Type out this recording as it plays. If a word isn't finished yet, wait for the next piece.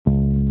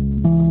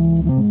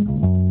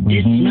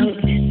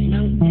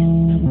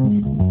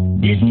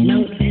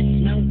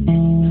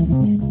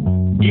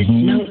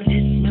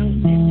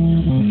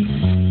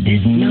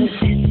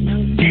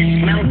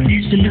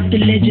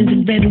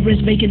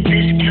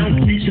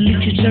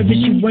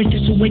service, you worth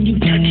it. So when you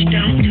touch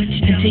down and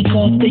take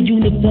off the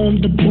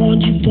uniform, the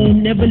bond you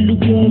form never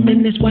lukewarm,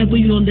 and that's why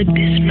we're on the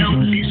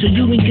dismount. So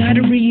you ain't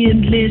gotta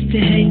re-enlist to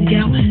hang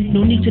out.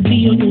 No need to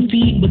be on your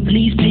feet, but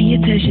please pay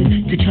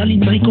attention to Charlie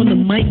Mike on the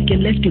mic,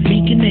 and let's get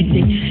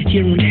reconnected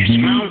here on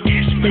Dismount.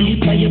 Friendly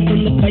fire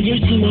from the fire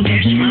team on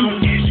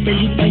Dismount.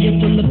 Friendly fire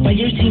from the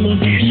fire team on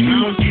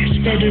Dismount.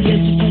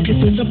 Veterans and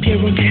focusers up here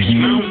on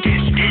Dismount.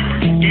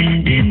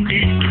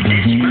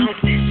 Dismount.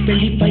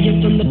 Friendly fire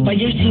from the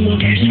fire team on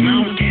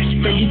Dismount.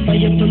 Friendly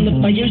fire from the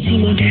fire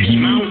team on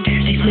Dismount.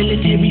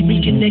 Ex-military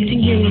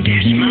reconnecting here on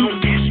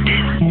Dismount.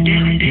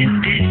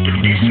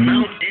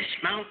 Dismount.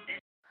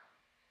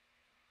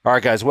 All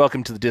right, guys,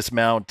 welcome to the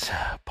Dismount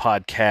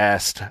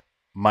podcast.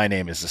 My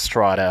name is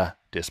Estrada,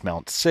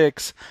 Dismount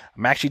 6.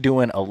 I'm actually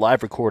doing a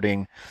live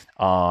recording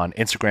on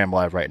Instagram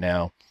Live right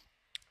now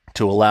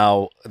to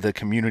allow the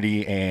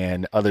community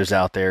and others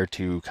out there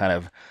to kind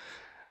of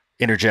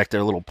interject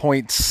their little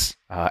points,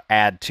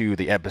 add to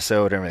the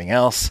episode, everything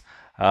else.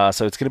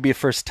 So it's going to be a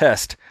first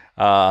test.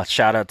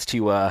 Shout out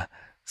to Psyop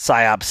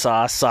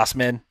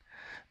Sauceman,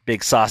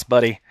 big sauce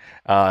buddy.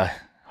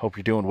 Hope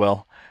you're doing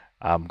well.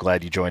 I'm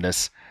glad you joined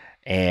us.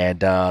 And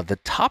the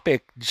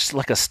topic, just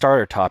like a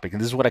starter topic, and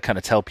this is what I kind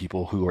of tell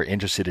people who are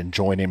interested in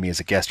joining me as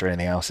a guest or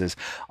anything else, is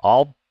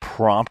I'll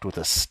prompt with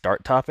a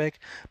start topic,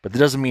 but that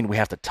doesn't mean we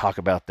have to talk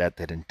about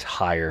that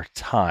entire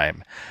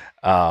time.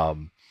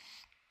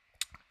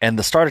 And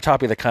the starter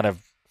topic that kind of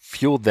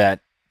fueled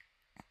that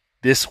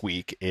this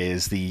week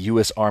is the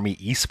U.S. Army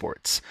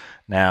esports.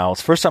 Now,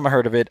 it's the first time I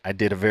heard of it. I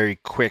did a very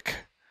quick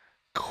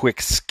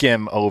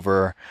skim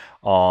over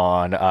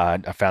on,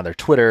 I found their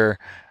Twitter.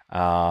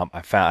 I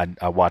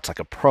watched like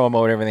a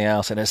promo and everything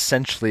else, and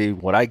essentially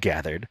what I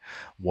gathered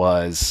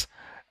was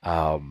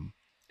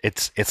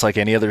it's like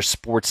any other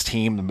sports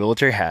team the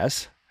military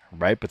has,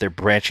 right? But they're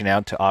branching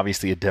out to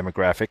obviously a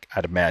demographic,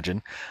 I'd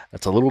imagine,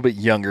 that's a little bit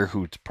younger,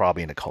 who's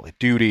probably into Call of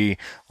Duty, a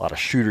lot of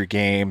shooter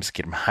games,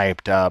 get them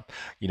hyped up.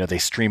 You know, they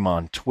stream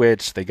on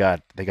Twitch. They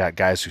got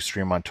guys who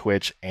stream on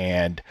Twitch,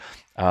 and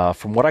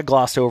from what I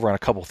glossed over on a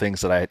couple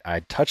things that I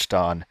touched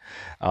on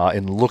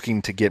in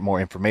looking to get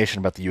more information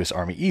about the U.S.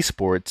 Army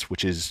esports,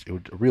 which is a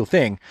real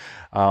thing,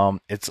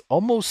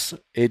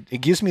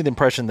 it gives me the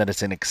impression that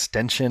it's an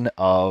extension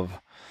of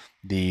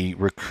the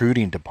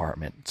recruiting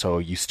department. So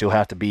you still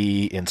have to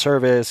be in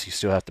service, you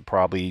still have to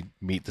probably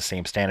meet the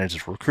same standards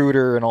as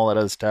recruiter and all that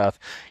other stuff,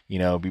 you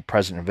know, be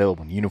present and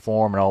available in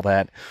uniform and all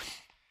that.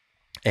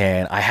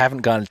 And I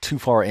haven't gotten too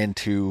far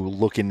into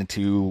looking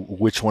into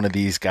which one of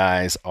these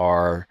guys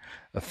are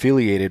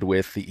affiliated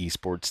with the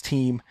esports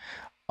team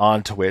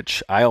on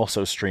Twitch. I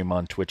also stream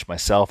on Twitch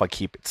myself. I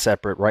keep it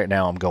separate. Right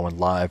now I'm going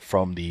live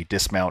from the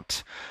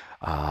Dismount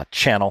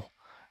channel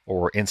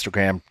or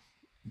Instagram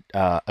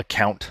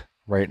account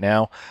right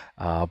now,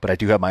 but I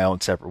do have my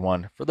own separate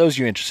one. For those of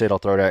you interested, I'll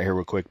throw it out here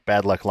real quick.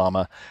 Bad Luck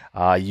Llama.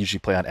 I usually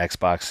play on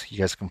Xbox. You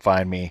guys can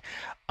find me.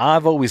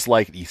 I've always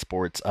liked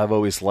esports. I've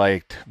always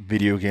liked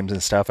video games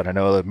and stuff, and I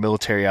know the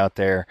military out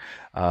there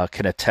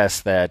can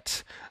attest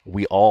that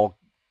we all,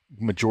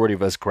 majority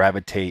of us,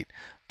 gravitate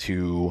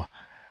to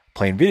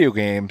playing video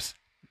games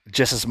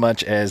just as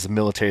much as the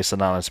military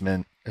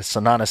synonymous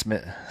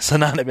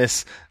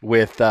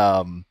with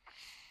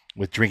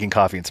drinking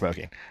coffee and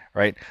smoking,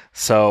 right?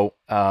 So,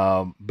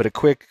 but a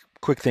quick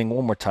thing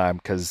one more time,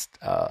 because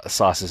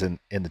Sauce is in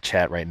the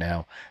chat right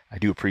now. I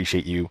do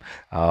appreciate you.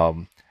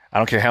 I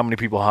don't care how many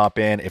people hop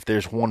in. If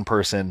there's one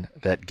person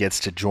that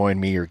gets to join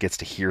me or gets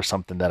to hear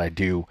something that I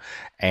do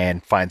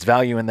and finds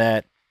value in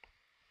that,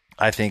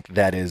 I think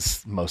that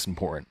is most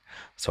important.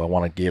 So I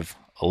want to give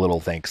a little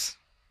thanks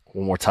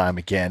one more time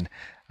again.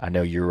 I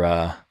know you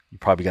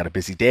probably got a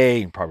busy day,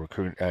 you're probably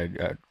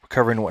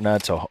recovering and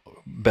whatnot, so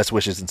best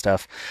wishes and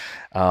stuff.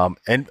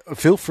 And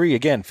feel free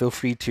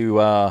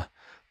to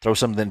throw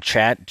something in the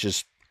chat.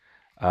 Just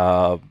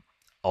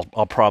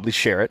I'll probably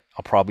share it.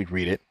 I'll probably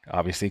read it,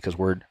 obviously, because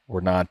we're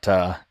not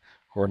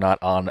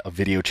on a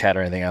video chat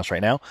or anything else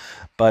right now.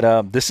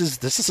 But this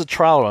is a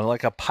trial run,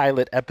 like a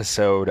pilot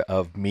episode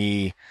of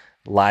me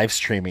live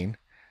streaming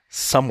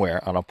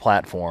somewhere on a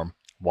platform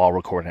while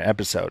recording an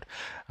episode.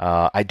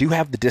 I do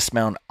have the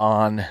Dismount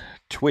on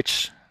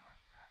Twitch,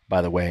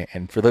 by the way.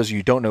 And for those of you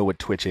who don't know what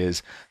Twitch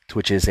is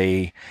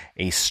a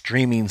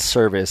streaming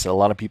service that a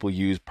lot of people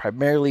use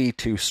primarily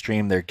to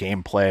stream their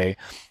gameplay,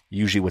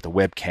 usually with a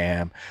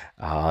webcam,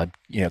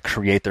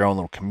 create their own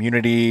little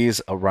communities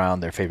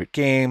around their favorite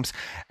games.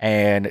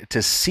 And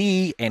to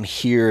see and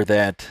hear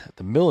that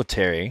the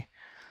military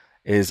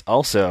is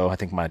also, I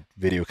think my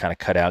video kind of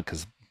cut out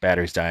because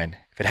battery's dying.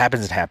 If it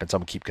happens, it happens. I'm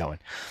going to keep going.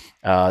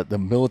 The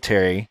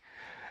military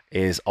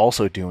is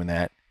also doing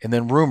that. And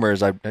then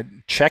rumors, I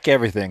check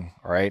everything,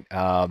 all right?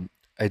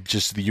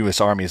 Just the U.S.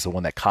 Army is the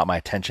one that caught my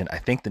attention. I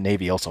think the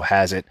Navy also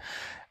has it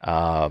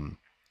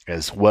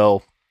as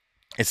well.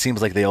 It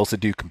seems like they also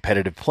do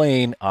competitive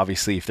playing.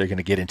 Obviously, if they're going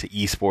to get into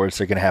esports,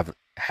 they're going to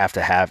have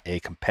to have a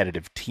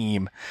competitive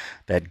team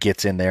that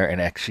gets in there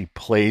and actually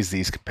plays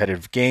these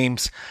competitive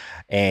games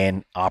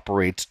and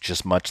operates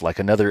just much like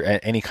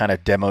any kind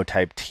of demo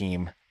type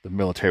team the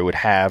military would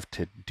have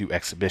to do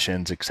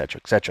exhibitions,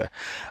 etc., etc.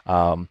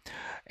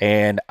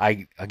 And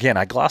I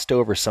glossed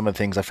over some of the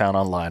things I found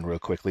online real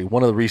quickly.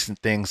 One of the recent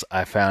things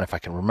I found, if I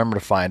can remember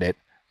to find it,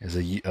 is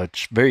a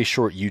very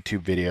short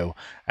YouTube video.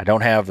 I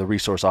don't have the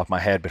resource off my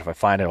head, but if I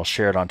find it, I'll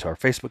share it onto our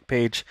Facebook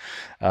page,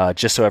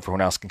 just so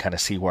everyone else can kind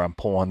of see where I'm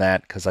pulling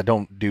that, because I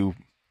don't do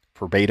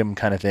verbatim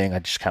kind of thing. I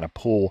just kind of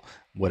pull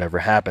whatever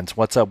happens.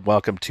 What's up?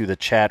 Welcome to the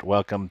chat.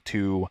 Welcome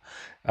to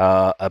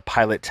a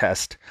pilot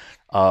test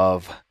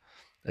of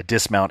a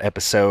dismount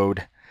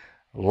episode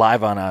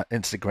live on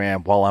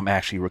Instagram while I'm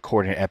actually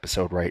recording an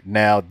episode right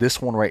now.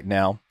 This one right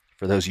now,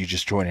 for those of you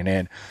just joining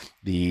in,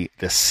 the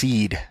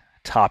seed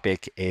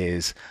topic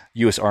is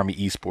U.S. Army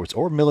esports,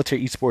 or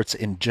military esports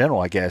in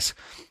general, I guess.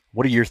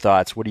 What are your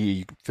thoughts?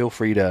 You feel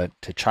free to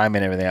chime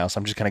in and everything else.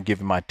 I'm just kind of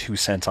giving my 2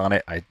 cents on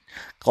it. I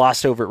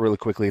glossed over it really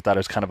quickly. I thought it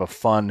was kind of a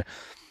fun,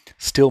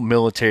 still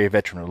military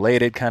veteran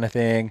related kind of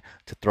thing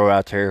to throw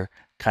out there,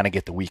 kind of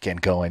get the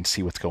weekend going,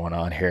 see what's going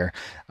on here.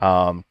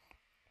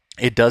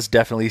 It does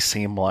definitely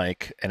seem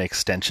like an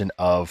extension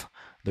of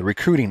the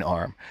recruiting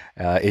arm.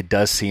 It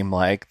does seem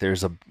like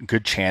there's a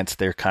good chance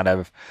they're kind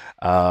of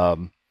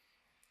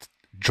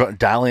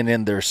dialing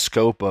in their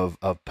scope of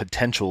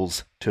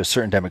potentials to a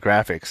certain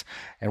demographics.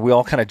 And we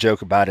all kind of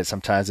joke about it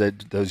sometimes,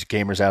 that those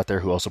gamers out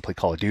there who also play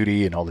Call of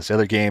Duty and all these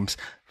other games,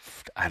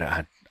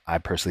 I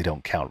personally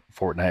don't count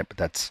Fortnite, but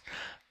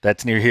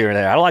that's near here and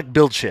there. I like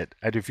build shit.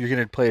 If you're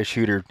going to play a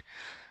shooter,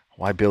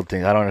 why build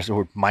things? I don't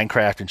understand.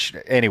 Minecraft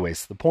and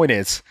anyways, the point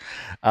is,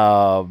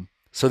 so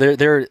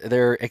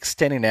they're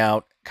extending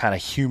out, kind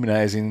of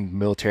humanizing the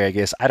military, I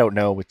guess. I don't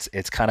know.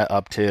 It's kind of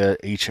up to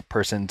each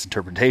person's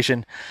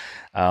interpretation.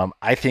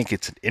 I think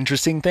it's an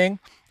interesting thing.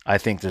 I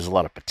think there's a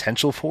lot of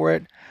potential for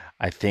it.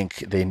 I think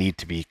they need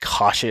to be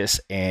cautious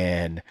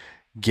and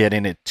get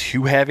in it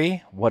too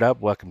heavy. What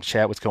up? Welcome to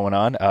chat. What's going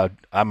on?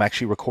 I'm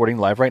actually recording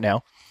live right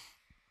now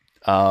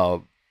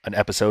an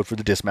episode for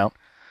the dismount.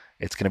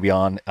 It's going to be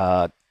on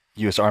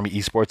U.S. Army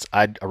Esports.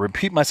 I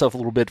repeat myself a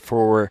little bit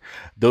for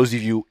those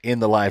of you in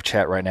the live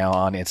chat right now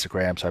on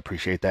Instagram, so I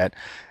appreciate that.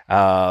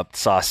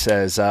 Sauce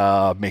says,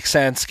 makes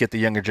sense, get the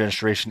younger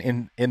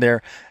generation in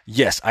there.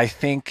 Yes, I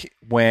think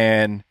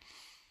when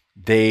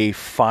they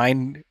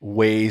find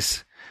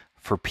ways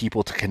for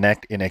people to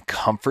connect in a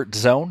comfort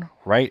zone,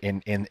 right,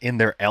 in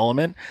their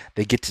element,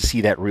 they get to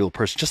see that real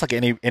person, just like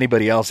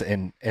anybody else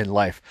in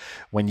life.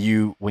 When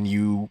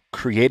you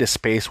create a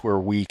space where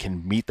we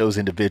can meet those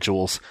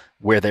individuals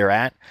where they're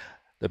at,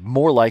 they're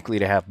more likely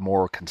to have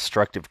more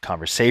constructive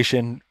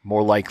conversation,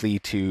 more likely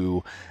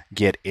to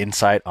get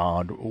insight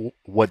on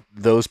what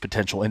those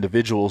potential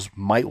individuals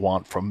might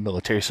want from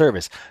military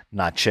service.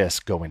 Not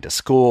just going to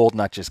school,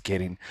 not just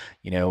getting,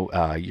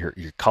 your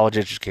college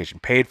education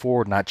paid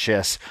for, not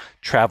just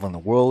traveling the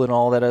world and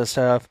all that other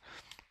stuff.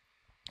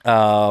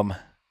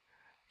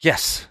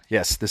 Yes,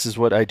 this is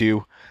what I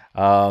do.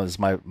 This is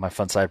my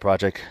fun side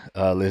project,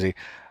 Lizzie.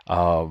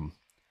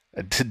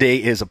 Today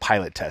is a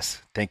pilot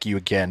test. Thank you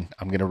again.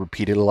 I'm going to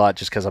repeat it a lot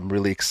just because I'm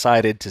really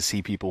excited to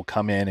see people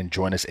come in and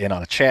join us in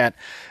on a chat.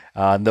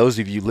 And those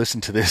of you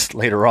listen to this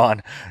later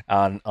on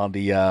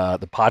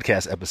the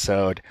podcast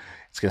episode,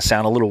 it's going to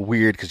sound a little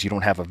weird because you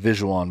don't have a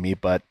visual on me,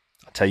 but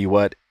I'll tell you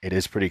what, it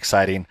is pretty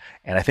exciting.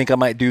 And I think I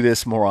might do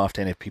this more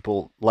often if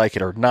people like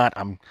it or not.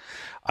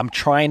 I'm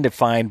trying to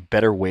find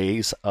better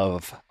ways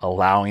of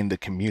allowing the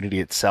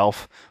community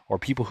itself, or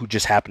people who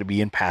just happen to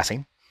be in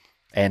passing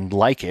and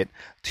like it,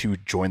 to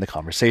join the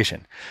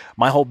conversation.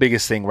 My whole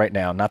biggest thing right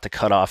now, not to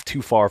cut off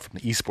too far from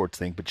the esports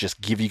thing, but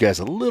just give you guys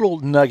a little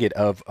nugget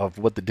of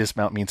what the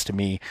dismount means to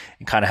me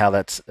and kind of how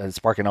that's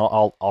sparking.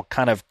 I'll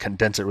kind of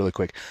condense it really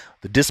quick.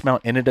 The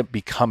dismount ended up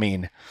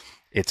becoming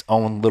its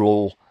own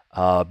little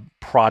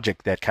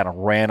project that kind of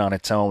ran on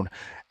its own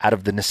out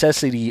of the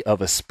necessity of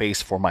a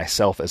space for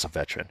myself as a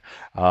veteran.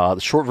 The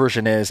short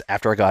version is,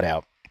 after I got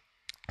out,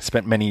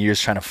 spent many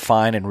years trying to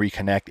find and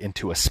reconnect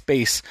into a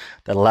space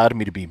that allowed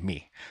me to be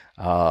me.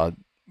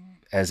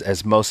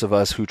 As most of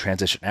us who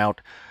transition out,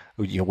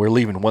 we're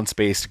leaving one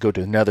space to go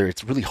to another.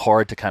 It's really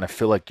hard to kind of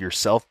feel like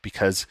yourself,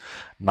 because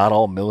not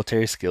all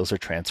military skills are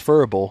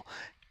transferable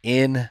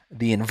in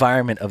the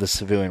environment of the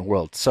civilian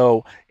world.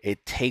 So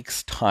it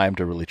takes time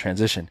to really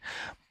transition.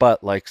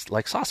 But like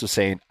Sauce was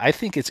saying, I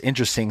think it's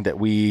interesting that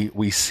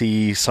we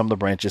see some of the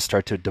branches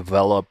start to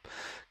develop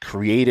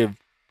creative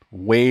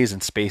ways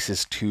and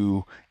spaces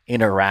to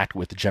interact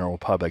with the general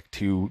public,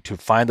 to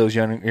find those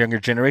younger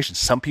generations.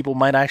 Some people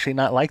might actually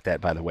not like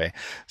that, by the way.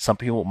 Some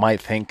people might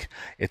think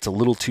it's a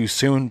little too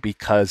soon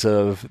because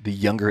of the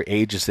younger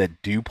ages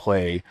that do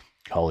play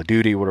Call of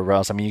Duty, whatever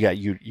else. I mean,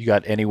 you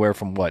got anywhere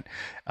from 9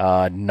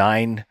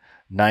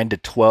 to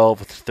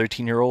 12,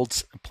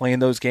 13-year-olds playing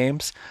those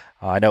games.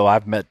 I know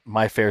I've met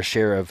my fair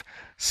share of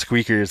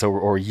squeakers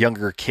or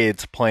younger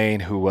kids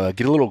playing who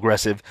get a little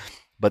aggressive,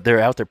 but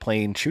they're out there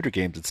playing shooter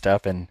games and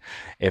stuff. And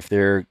if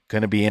they're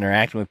going to be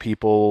interacting with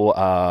people,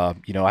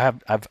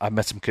 I've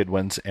met some good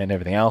ones and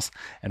everything else.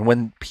 And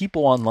when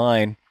people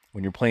online,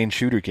 when you're playing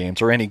shooter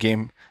games or any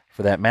game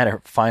for that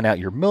matter, find out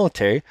you're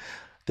military,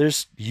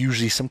 there's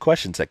usually some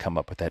questions that come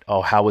up with that.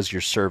 Oh, how was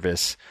your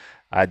service?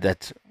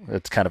 That's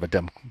kind of a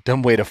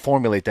dumb way to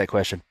formulate that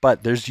question,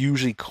 but there's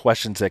usually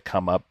questions that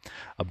come up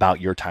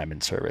about your time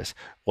in service.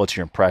 What's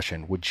your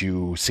impression? Would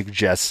you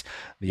suggest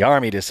the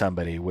Army to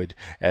somebody? Would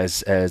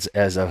as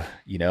a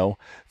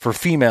for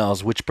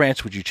females, which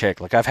branch would you check?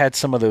 Like I've had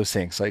some of those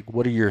things. Like,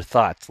 what are your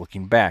thoughts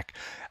looking back?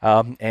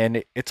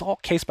 And it's all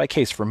case by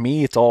case. For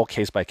me, it's all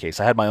case by case.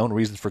 I had my own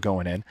reasons for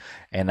going in,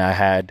 and I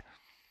had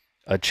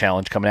a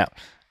challenge coming out.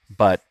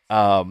 But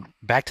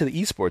back to the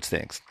esports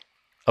things,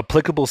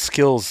 applicable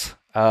skills.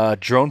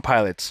 Drone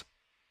pilots.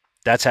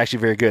 That's actually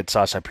very good,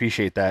 Sasha. I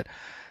appreciate that.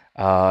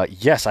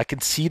 Yes, I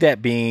can see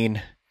that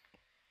being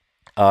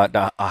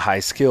a high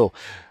skill.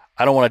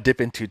 I don't want to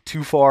dip into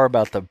too far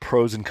about the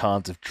pros and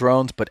cons of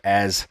drones, but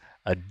as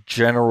a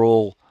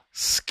general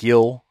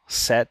skill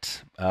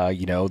set,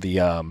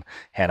 the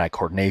hand-eye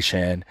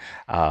coordination,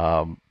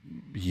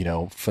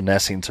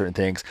 finessing certain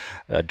things,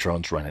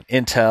 drones running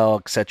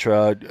intel,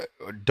 etc.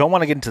 Don't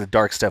want to get into the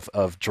dark stuff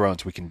of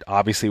drones. We can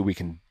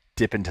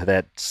dip into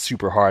that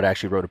super hard. I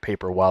actually wrote a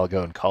paper a while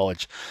ago in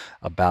college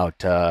about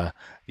the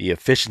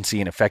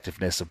efficiency and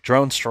effectiveness of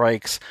drone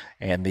strikes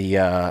and the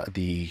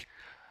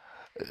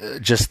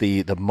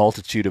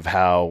multitude of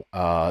how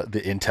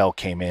the intel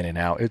came in and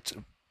out.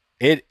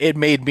 It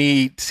made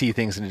me see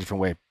things in a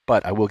different way,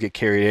 but I will get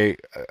carried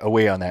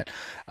away on that.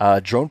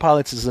 Drone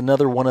pilots is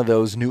another one of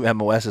those new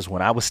MOSs.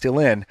 When I was still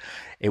in,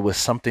 it was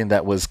something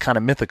that was kind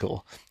of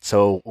mythical.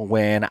 So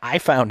when I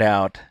found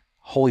out,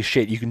 holy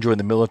shit, you can join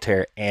the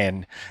military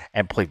and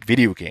play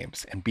video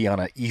games and be on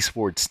an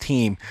esports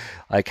team.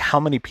 Like,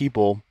 how many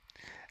people,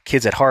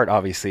 kids at heart,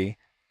 obviously,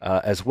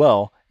 as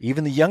well,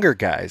 even the younger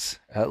guys,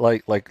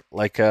 like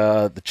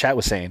the chat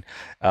was saying,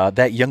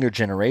 that younger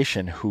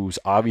generation who's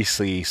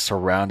obviously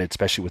surrounded,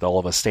 especially with all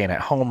of us staying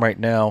at home right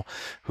now,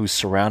 who's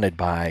surrounded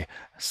by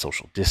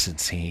social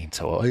distancing.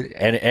 So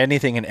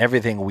anything and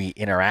everything we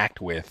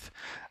interact with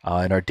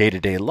in our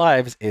day-to-day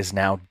lives is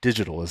now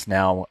digital, is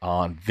now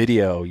on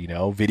video.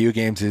 Video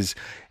games is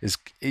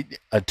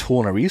a tool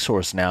and a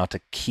resource now to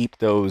keep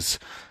those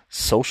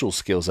social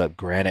skills up.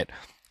 Granted,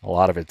 a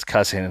lot of it's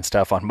cussing and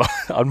stuff on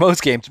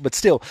most games, but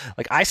still,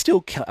 like I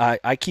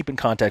keep in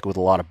contact with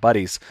a lot of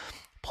buddies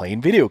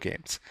playing video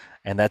games,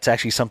 and that's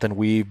actually something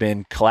we've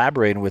been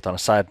collaborating with on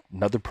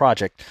another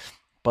project,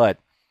 but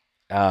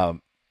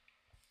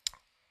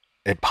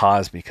it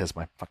paused because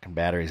my fucking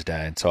battery's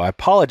dying. So I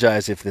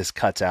apologize if this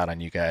cuts out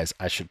on you guys.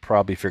 I should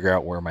probably figure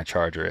out where my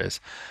charger is,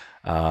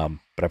 but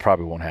I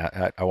probably won't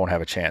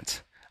have a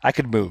chance. I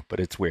could move, but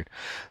it's weird.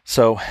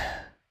 So.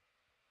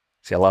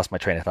 See, I lost my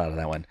train of thought on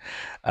that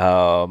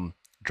one.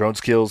 Drone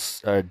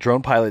skills,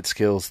 drone pilot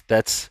skills.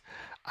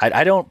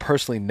 I don't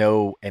personally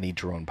know any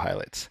drone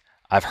pilots.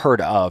 I've heard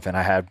of, and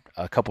I have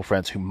a couple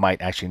friends who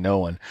might actually know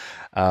one.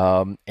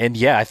 And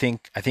yeah, I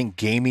think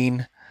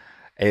gaming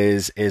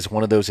is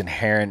one of those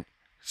inherent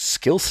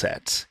skill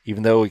sets,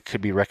 even though it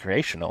could be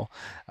recreational.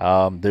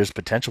 There's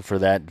potential for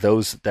that.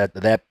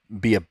 That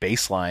be a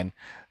baseline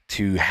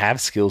to have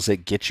skills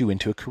that get you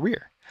into a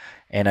career.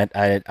 And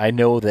I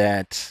know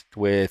that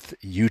with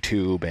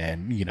YouTube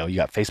and, you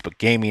got Facebook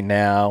Gaming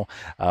now,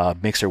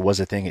 Mixer was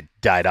a thing. It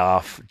died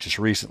off just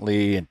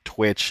recently, and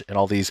Twitch and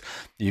all these.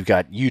 You've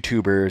got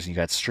YouTubers and you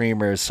got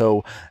streamers.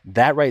 So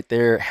that right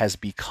there has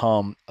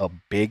become a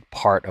big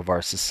part of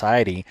our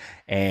society.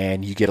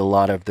 And you get a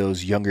lot of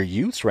those younger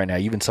youths right now,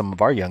 even some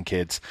of our young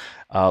kids,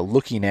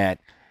 looking at,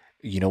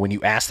 when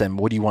you ask them,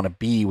 what do you want to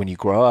be when you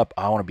grow up?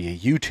 I want to be a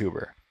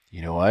YouTuber.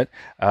 You know what?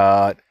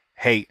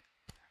 Hey,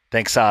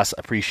 thanks, Sauce.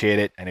 Appreciate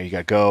it. I know you got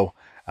to go.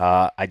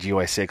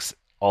 IGY6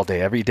 all day,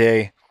 every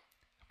day.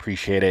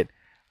 Appreciate it.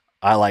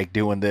 I like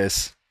doing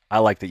this. I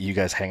like that you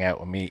guys hang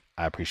out with me.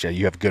 I appreciate it.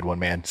 You have a good one,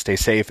 man. Stay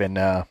safe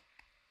and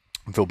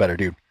feel better,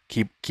 dude.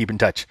 Keep in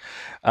touch.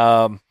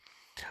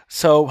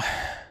 So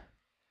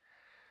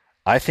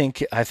I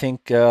think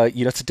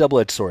it's a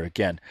double-edged sword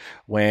again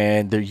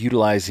when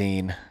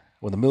the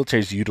military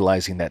is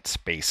utilizing that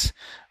space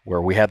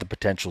where we have the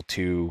potential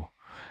to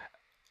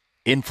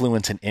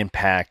influence and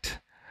impact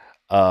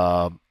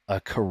a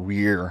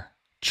career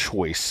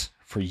choice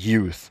for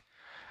youth.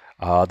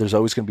 There's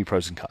always going to be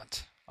pros and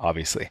cons,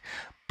 obviously,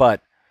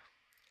 but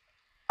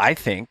I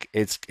think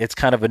it's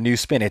kind of a new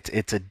spin.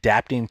 It's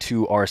adapting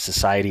to our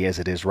society as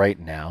it is right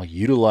now,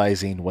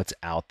 utilizing what's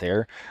out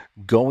there,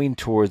 going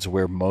towards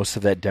where most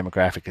of that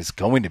demographic is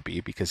going to be,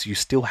 because you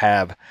still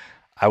have,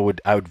 I would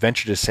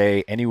venture to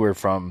say, anywhere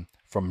from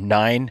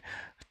 9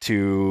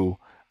 to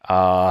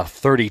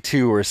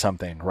 32 or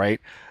something, right?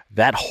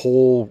 That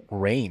whole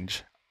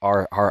range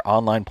are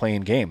online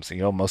playing games.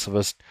 Most of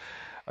us,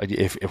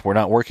 if we're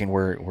not working,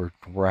 we're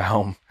at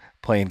home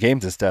playing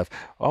games and stuff.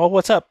 Oh,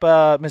 what's up,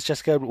 Miss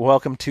Jessica?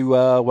 Welcome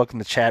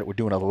to chat. We're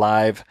doing a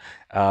live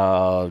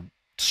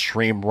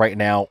stream right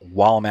now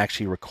while I'm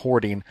actually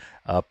recording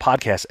a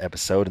podcast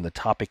episode, and the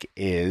topic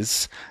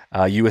is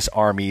U.S.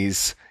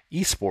 Army's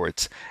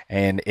esports,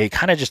 and it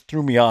kind of just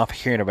threw me off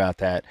hearing about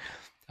that.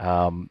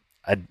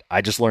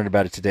 I just learned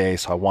about it today,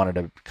 so I wanted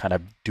to kind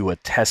of do a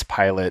test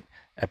pilot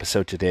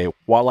episode today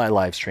while I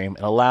live stream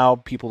and allow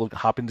people to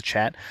hop in the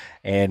chat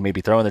and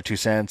maybe throw in their 2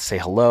 cents, say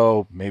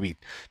hello, maybe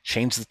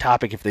change the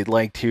topic if they'd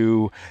like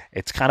to.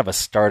 It's kind of a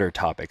starter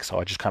topic, so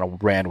I just kind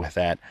of ran with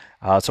that.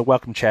 So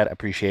welcome, chat. I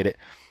appreciate it.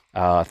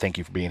 Thank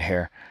you for being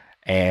here.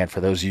 And for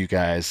those of you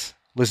guys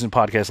listening to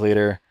podcasts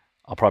later,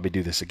 I'll probably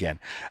do this again.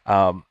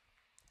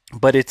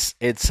 But it's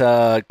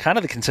kind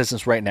of the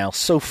consensus right now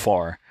so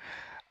far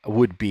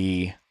would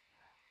be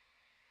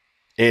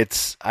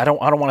I don't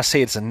want to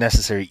say it's a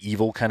necessary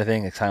evil kind of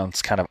thing. It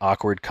sounds kind of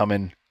awkward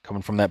coming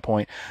from that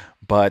point,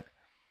 but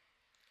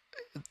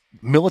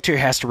military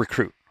has to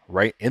recruit,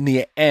 right? In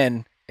the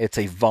end, it's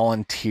a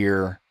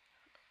volunteer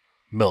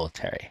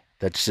military.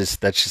 That's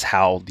just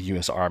how the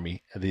U.S.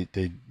 Army,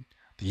 the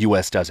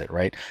U.S. does it,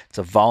 right? It's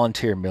a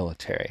volunteer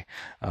military.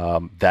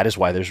 That is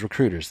why there's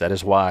recruiters. That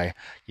is why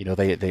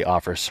they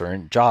offer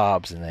certain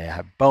jobs and they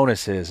have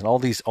bonuses and all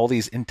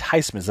these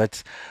enticements.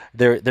 That's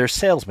they're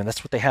salesmen.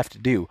 That's what they have to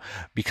do.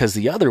 Because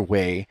the other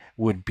way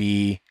would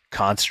be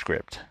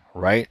conscript,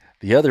 right?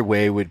 The other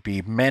way would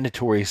be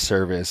mandatory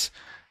service,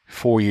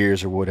 4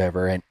 years or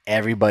whatever, and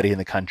everybody in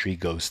the country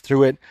goes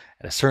through it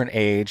at a certain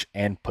age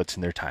and puts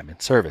in their time in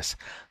service.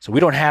 So we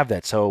don't have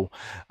that. So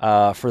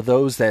for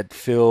those that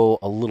feel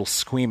a little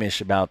squeamish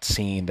about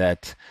seeing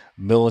that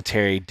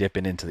military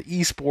dipping into the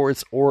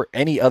esports or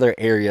any other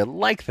area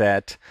like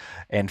that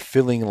and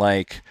feeling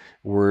like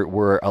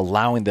we're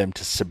allowing them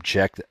to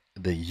subject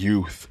the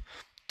youth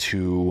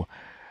to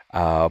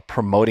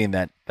promoting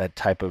that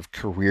type of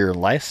career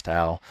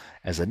lifestyle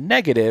as a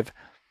negative,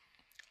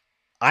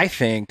 I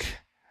think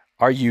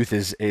our youth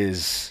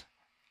is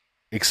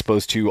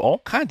exposed to all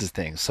kinds of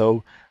things.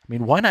 So, I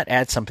mean, why not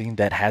add something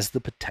that has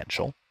the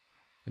potential,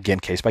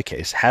 again, case by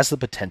case, has the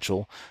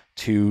potential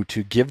to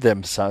give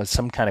them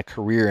some kind of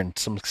career and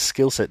some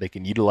skill set they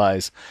can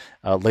utilize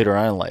later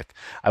on in life.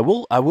 I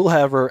will,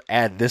 however,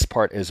 add this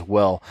part as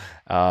well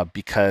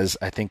because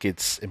I think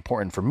it's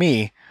important for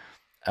me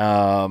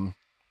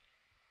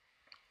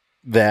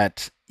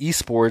that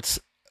esports,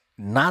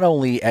 not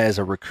only as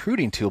a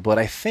recruiting tool, but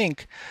I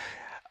think,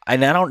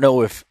 and I don't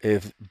know if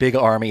Big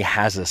Army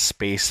has a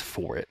space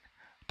for it,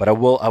 but I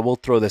will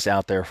throw this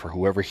out there for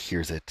whoever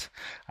hears it.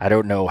 I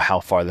don't know how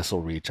far this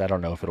will reach. I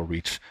don't know if it'll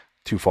reach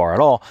too far at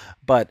all.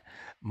 But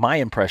my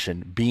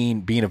impression,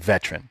 being a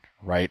veteran,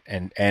 right,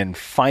 and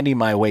finding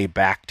my way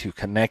back to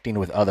connecting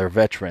with other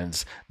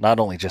veterans, not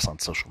only just on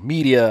social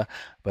media,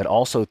 but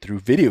also through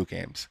video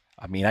games.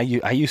 I mean,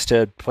 I used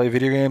to play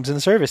video games in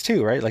the service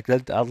too, right? Like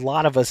that, a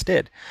lot of us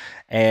did,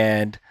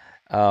 and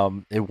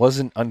it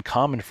wasn't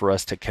uncommon for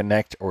us to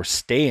connect or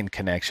stay in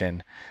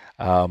connection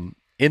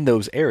in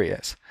those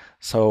areas.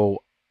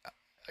 So,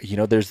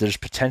 there's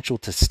potential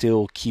to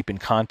still keep in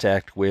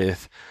contact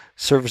with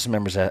service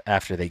members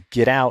after they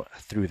get out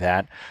through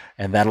that,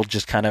 and that'll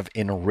just kind of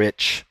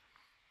enrich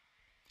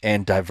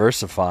and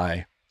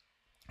diversify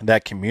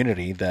that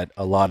community that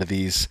a lot of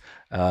these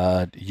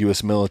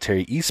U.S.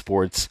 military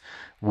esports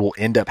will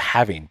end up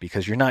having,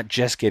 because you're not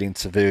just getting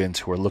civilians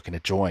who are looking to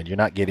join. You're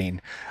not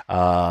getting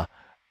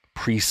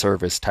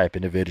pre-service type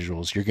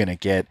individuals. You're going to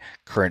get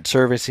current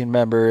servicing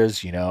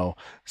members,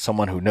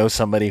 someone who knows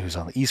somebody who's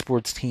on the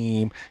esports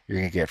team. You're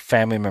going to get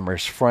family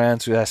members,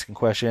 friends who are asking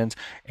questions,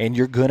 and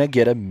you're going to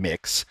get a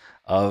mix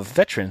of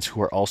veterans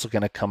who are also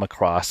going to come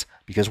across,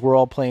 because we're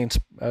all playing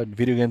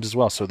video games as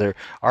well. So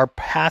our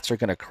paths are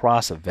going to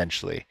cross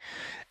eventually.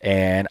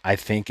 And I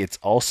think it's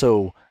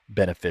also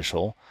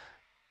beneficial,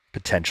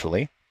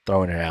 potentially,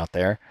 throwing it out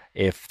there,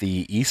 if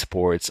the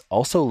esports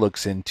also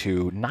looks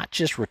into not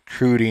just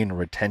recruiting,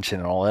 retention,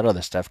 and all that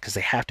other stuff, because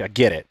they have to. I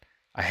get it.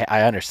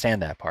 I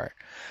understand that part.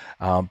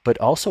 But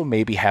also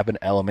maybe have an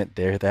element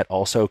there that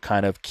also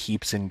kind of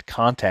keeps in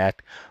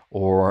contact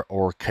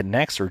or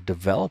connects or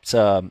develops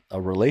a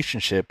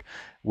relationship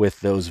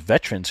with those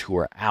veterans who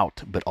are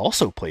out but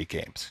also play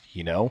games,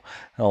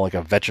 like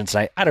a veterans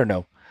night. I don't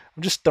know.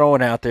 I'm just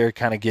throwing out there,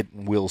 kind of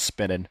getting wheels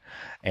spinning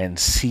and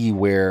see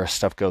where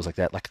stuff goes like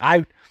that. Like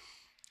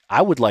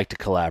I would like to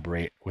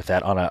collaborate with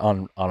that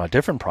on a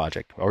different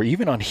project, or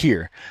even on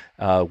here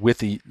with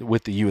the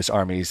U.S.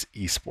 Army's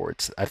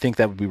esports. I think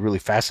that would be really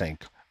fascinating.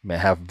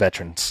 Have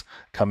veterans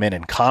come in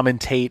and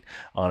commentate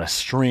on a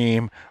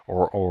stream,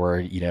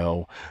 or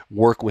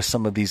work with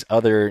some of these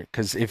other.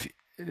 Because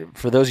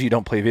for those of you who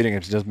don't play video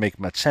games, it doesn't make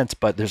much sense.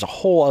 But there's a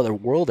whole other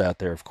world out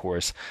there, of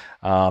course.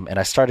 And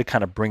I started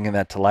kind of bringing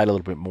that to light a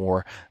little bit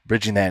more,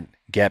 bridging that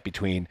gap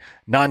between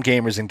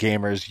non-gamers and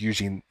gamers,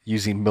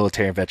 using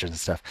military and veterans and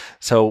stuff.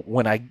 So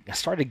when I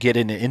started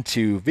getting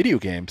into video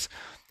games,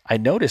 I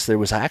noticed there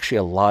was actually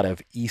a lot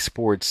of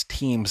esports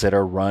teams that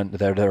are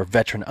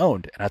veteran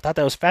owned, and I thought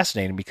that was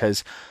fascinating,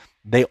 because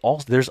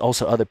there's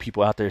also other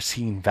people out there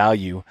seeing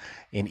value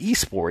in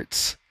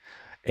esports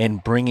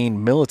and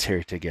bringing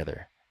military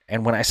together.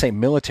 And when I say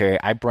military,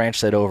 I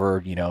branch that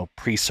over,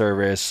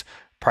 pre-service,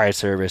 prior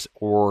service,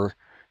 or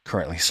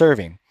currently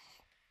serving.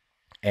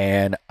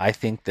 And I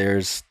think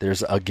there's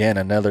again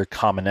another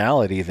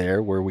commonality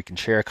there where we can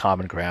share a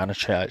common ground,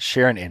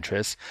 share an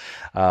interest,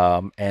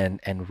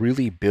 and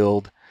really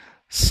build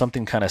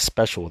something kind of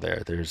special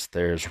there.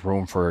 There's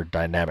room for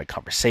dynamic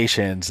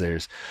conversations.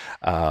 There's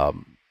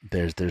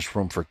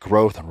room for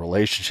growth and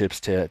relationships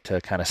to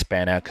kind of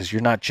span out, because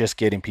you're not just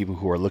getting people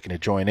who are looking to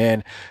join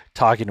in,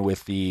 talking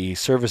with the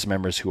service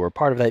members who are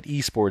part of that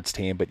esports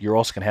team, but you're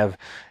also going to have,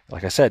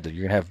 like I said, you're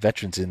going to have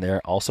veterans in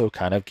there also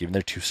kind of giving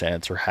their 2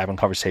 cents or having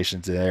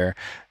conversations in there,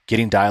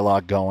 getting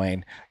dialogue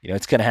going.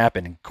 It's going to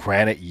happen. And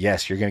granted,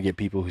 yes, you're going to get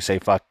people who say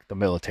fuck the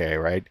military,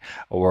 right?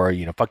 Or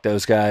fuck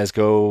those guys,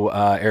 go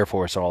Air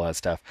Force, all that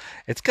stuff.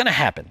 It's going to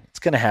happen. It's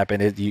going to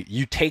happen.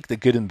 You take the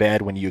good and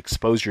bad when you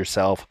expose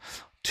yourself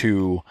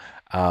to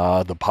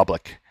the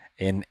public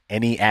in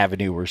any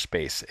avenue or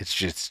space. It's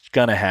just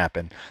gonna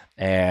happen.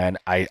 And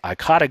I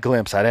caught a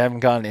glimpse. I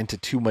haven't gone into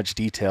too much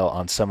detail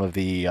on some of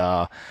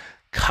the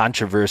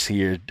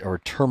controversy or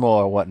turmoil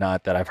or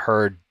whatnot that I've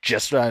heard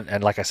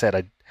and like I said,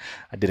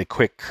 I did a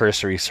quick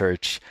cursory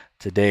search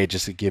today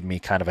just to give me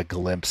kind of a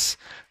glimpse,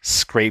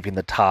 scraping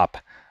the top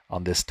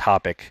on this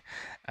topic.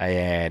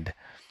 And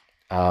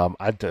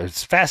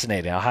it's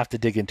fascinating. I'll have to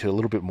dig into it a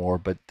little bit more,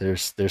 but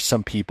there's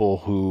some people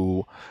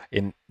who,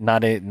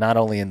 not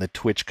only in the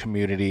Twitch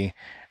community,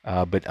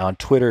 but on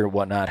Twitter and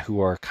whatnot, who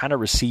are kind of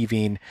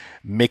receiving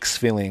mixed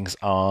feelings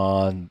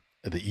on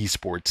the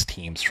esports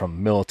teams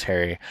from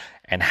military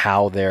and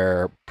how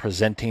they're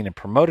presenting and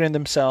promoting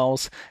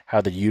themselves, how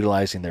they're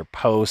utilizing their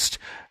post.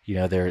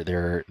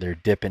 They're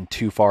dipping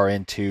too far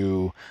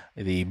into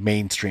the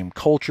mainstream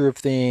culture of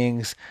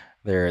things.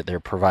 They're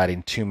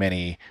providing too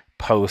many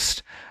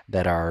posts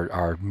that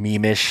are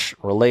meme-ish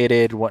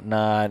related,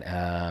 whatnot,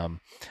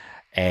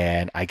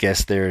 and I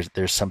guess there's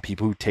some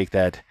people who take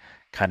that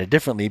kind of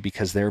differently,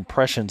 because their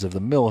impressions of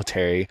the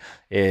military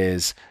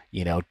is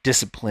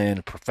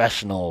disciplined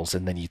professionals,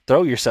 and then you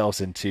throw yourselves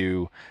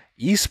into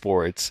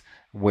esports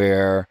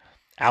where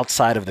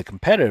outside of the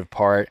competitive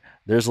part,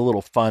 there's a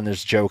little fun,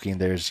 there's joking,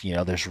 there's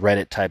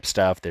Reddit type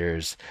stuff,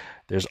 there's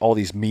all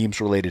these memes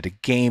related to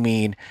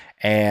gaming,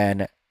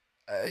 and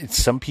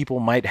some people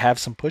might have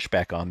some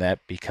pushback on that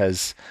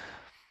because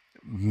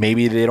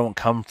maybe they don't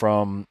come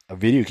from a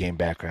video game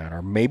background,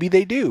 or maybe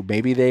they do.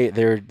 Maybe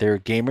they're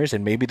gamers,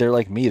 and maybe they're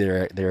like me.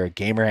 They're a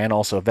gamer and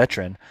also a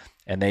veteran,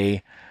 and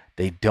they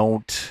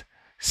don't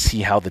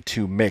see how the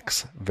two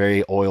mix,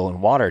 very oil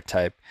and water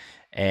type.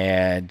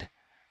 And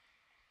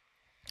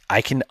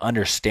I can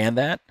understand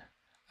that,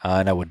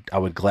 and I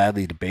would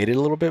gladly debate it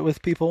a little bit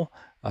with people,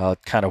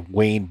 kind of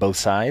weighing both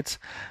sides.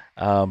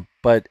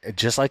 But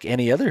just like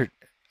any other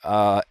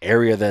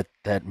area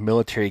that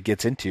military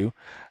gets into,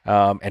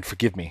 and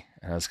forgive me,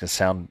 it's going to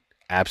sound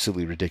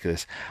absolutely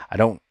ridiculous. I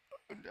don't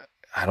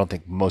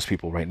think most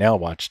people right now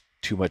watch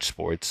too much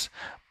sports,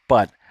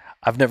 but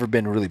I've never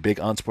been really big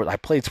on sports. I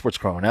played sports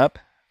growing up,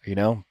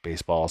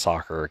 baseball,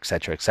 soccer,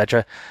 etc.,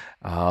 etc.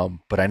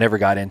 But I never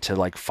got into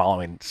like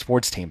following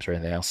sports teams or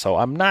anything else. So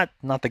I'm not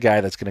the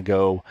guy that's going to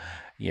go,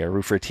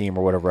 root for a team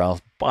or whatever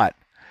else. But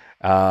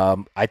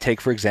I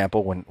take, for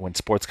example, when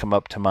sports come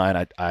up to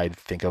mind, I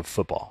think of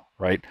football,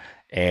 right?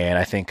 And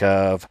I think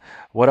of,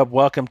 what up,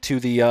 welcome to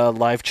the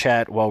live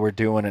chat while we're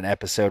doing an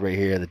episode right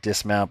here, the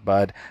Dismount,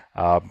 bud.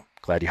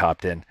 Glad you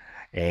hopped in.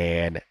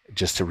 And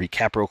just to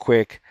recap real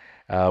quick,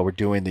 we're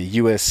doing the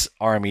U.S.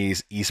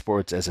 Army's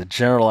esports as a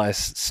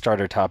generalized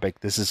starter topic.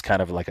 This is kind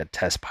of like a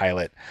test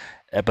pilot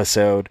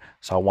episode,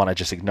 so I want to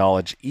just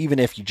acknowledge, even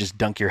if you just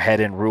dunk your head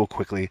in real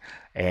quickly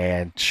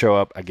and show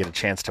up, I get a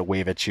chance to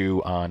wave at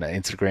you on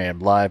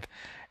Instagram Live,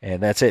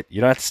 and that's it.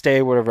 You don't have to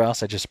stay, whatever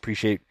else. I just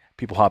appreciate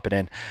people hopping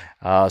in.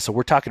 So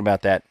we're talking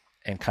about that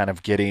and kind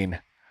of getting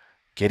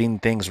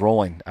things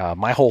rolling.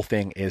 My whole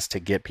thing is to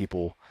get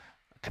people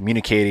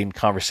communicating,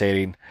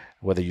 conversating,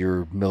 whether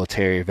you're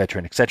military,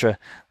 veteran, etc.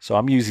 So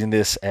I'm using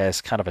this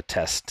as kind of a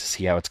test to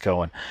see how it's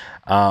going.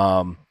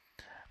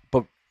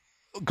 But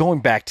going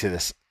back to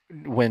this,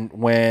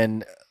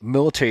 when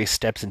military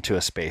steps into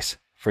a space,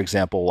 for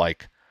example,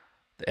 like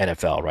the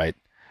NFL, right?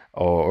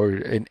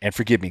 And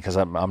forgive me because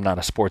I'm not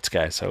a sports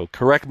guy, so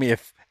correct me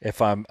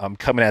if I'm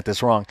coming at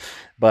this wrong.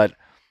 But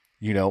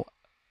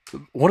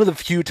one of the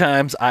few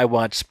times I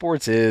watch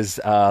sports is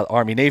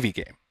Army Navy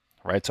game,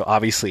 right? So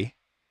obviously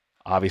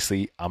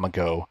I'm gonna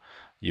go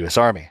U.S.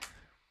 Army.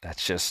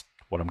 That's just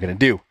what I'm gonna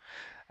do.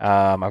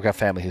 I've got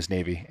family who's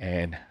Navy,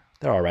 and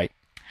they're all right.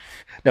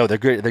 No, they're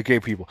great. They're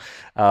great people.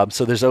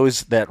 So there's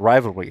always that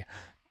rivalry,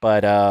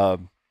 but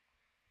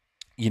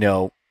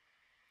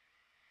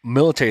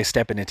military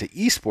stepping into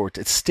esports,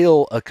 it's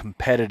still a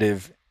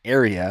competitive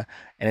area,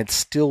 and it's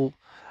still,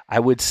 I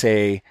would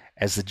say,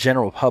 as the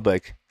general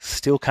public,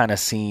 still kind of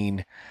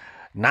seen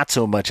not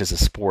so much as a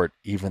sport,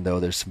 even though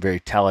there's some very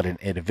talented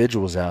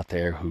individuals out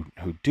there who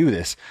do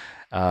this.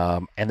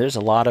 And there's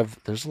a lot of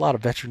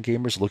veteran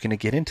gamers looking to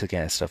get into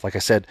kind of stuff. Like I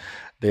said,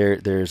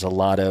 there's a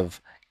lot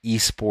of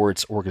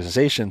esports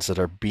organizations that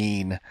are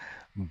being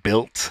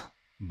built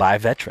by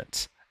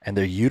veterans, and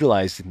they're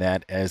utilizing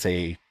that as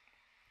a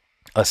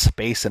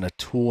space and a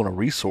tool and a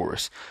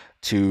resource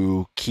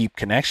to keep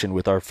connection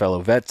with our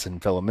fellow vets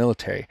and fellow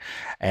military.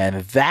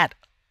 And that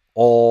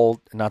all,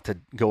 not to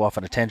go off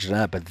on a tangent on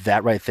that, but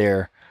that right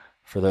there,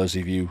 for those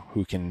of you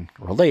who can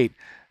relate,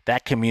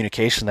 that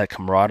communication, that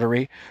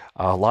camaraderie,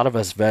 a lot of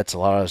us vets, a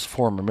lot of us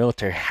former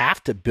military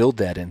have to build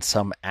that in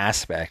some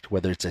aspect,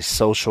 whether it's a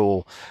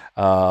social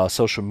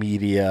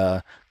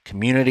media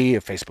community,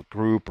 a Facebook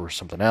group, or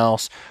something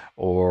else,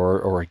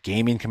 or a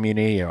gaming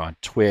community, or on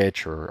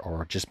Twitch,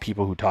 or just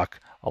people who talk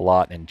a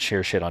lot and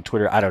share shit on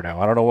Twitter. I don't know.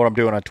 I don't know what I'm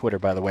doing on Twitter,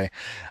 by the way,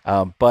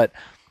 but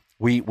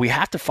we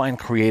have to find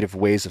creative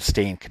ways of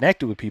staying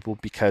connected with people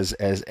because,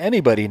 as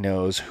anybody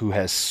knows who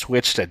has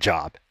switched a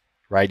job,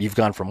 right? You've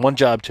gone from one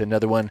job to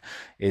another one.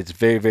 It's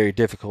very, very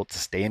difficult to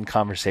stay in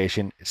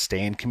conversation,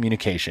 stay in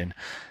communication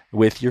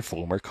with your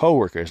former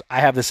coworkers. I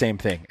have the same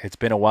thing. It's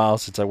been a while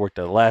since I worked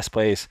at the last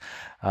place,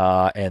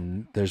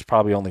 and there's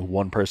probably only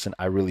one person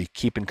I really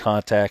keep in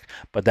contact,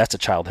 but that's a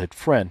childhood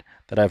friend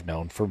that I've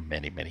known for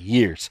many, many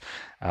years.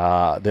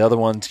 The other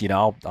ones,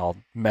 I'll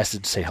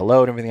message, say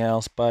hello and everything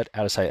else, but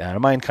out of sight, out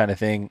of mind kind of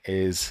thing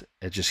is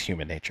just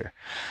human nature.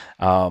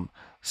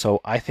 So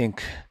I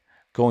think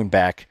going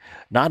back,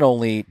 not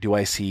only do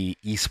I see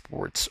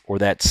esports or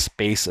that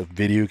space of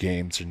video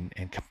games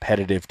and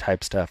competitive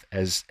type stuff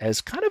as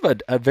kind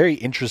of a very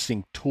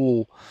interesting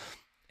tool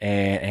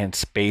and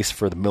space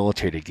for the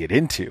military to get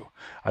into.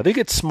 I think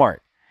it's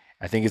smart.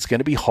 I think it's going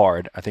to be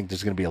hard. I think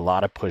there's going to be a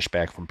lot of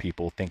pushback from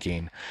people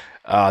thinking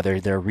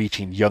they're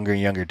reaching younger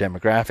and younger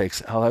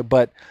demographics.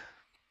 But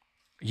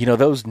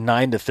those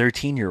 9 to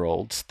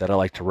 13-year-olds that I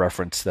like to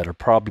reference that are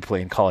probably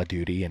playing Call of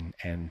Duty and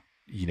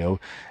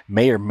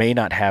may or may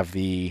not have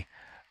the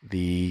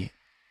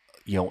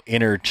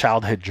inner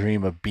childhood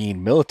dream of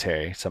being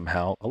military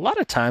somehow. A lot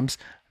of times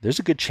there's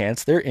a good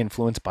chance they're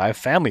influenced by a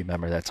family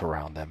member that's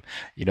around them,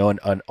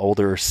 an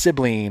older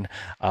sibling,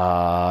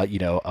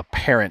 a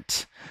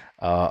parent,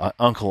 an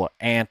uncle,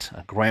 aunt,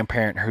 a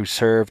grandparent who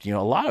served.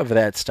 A lot of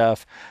that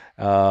stuff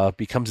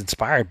becomes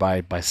inspired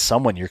by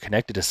someone. You're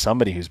connected to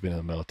somebody who's been in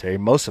the military.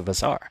 Most of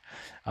us are.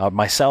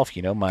 Myself,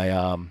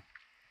 my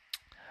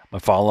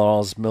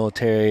father-in-law's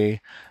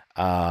military.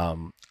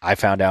 I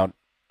found out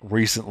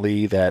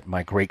recently that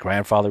my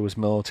great-grandfather was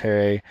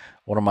military.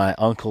 One of my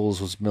uncles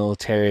was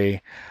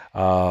military.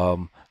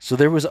 So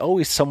there was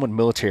always someone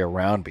military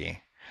around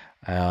me.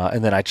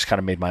 And then I just kind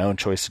of made my own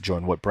choice to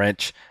join what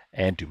branch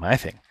and do my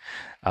thing.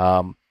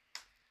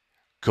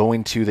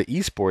 Going to the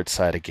esports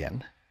side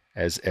again,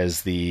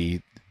 as the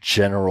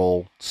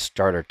general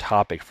starter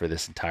topic for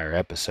this entire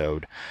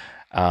episode.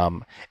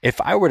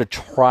 If I were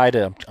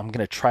to I'm going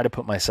to try to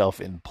put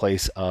myself in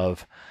place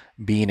of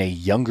being a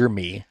younger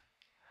me,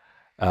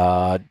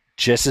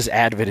 just as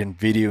avid in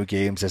video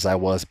games as I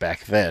was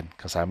back then,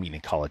 because I'm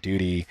eating Call of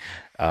Duty,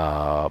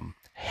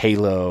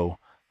 Halo,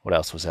 what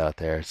else was out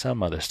there?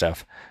 Some other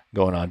stuff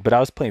going on, but I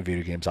was playing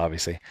video games,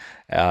 obviously,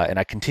 and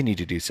I continue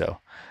to do so.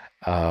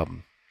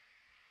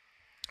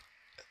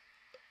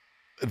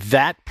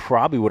 That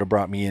probably would have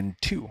brought me in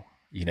too,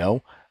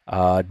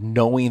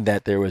 knowing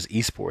that there was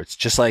esports,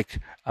 just like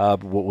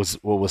what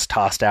was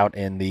tossed out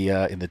in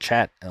the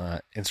chat,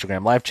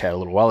 Instagram live chat a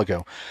little while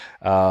ago.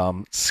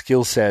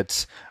 Skill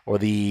sets, or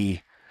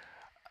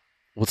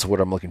what's the word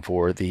I'm looking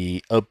for?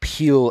 The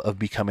appeal of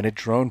becoming a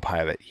drone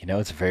pilot.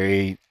 It's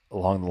very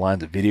along the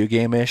lines of video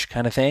game-ish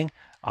kind of thing.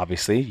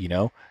 Obviously,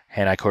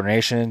 hand-eye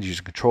coordination,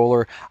 using a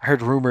controller. I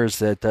heard rumors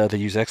that they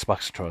use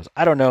Xbox controllers.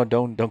 I don't know.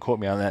 Don't quote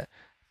me on that,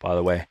 by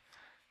the way,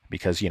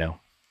 because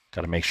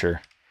got to make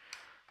sure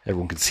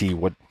everyone can see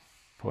what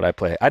I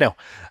play. I know.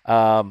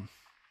 I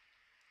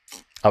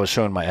was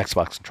showing my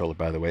Xbox controller,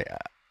 by the way.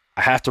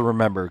 I have to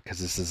remember, because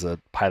this is a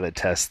pilot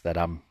test that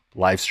I'm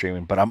live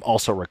streaming, but I'm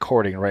also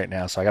recording right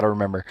now, so I got to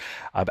remember.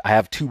 I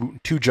have two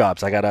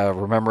jobs. I got to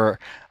remember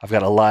I've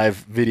got a live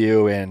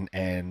video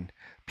and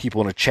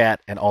people in the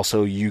chat, and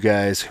also you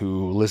guys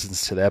who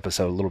listens to the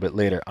episode a little bit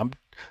later. I'm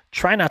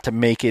trying not to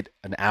make it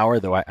an hour,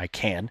 though I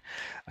can.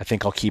 I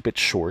think I'll keep it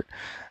short.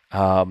 But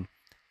I'm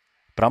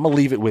going to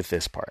leave it with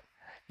this part.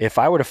 If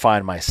I were to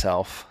find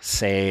myself,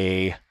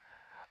 say,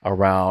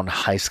 around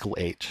high school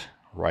age,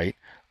 right?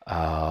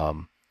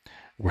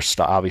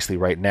 Obviously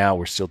right now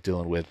we're still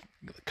dealing with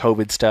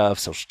COVID stuff,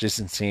 social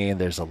distancing.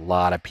 There's a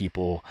lot of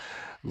people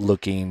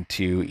looking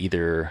to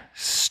either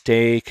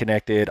stay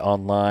connected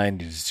online,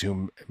 do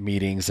Zoom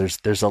meetings.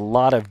 There's a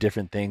lot of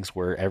different things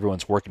where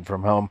everyone's working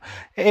from home.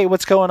 Hey,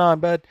 what's going on,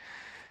 bud?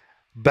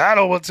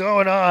 Battle, what's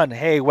going on?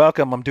 Hey,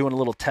 welcome. I'm doing a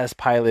little test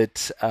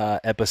pilot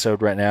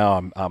episode right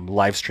now. I'm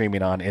live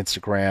streaming on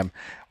Instagram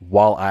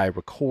while I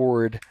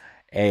record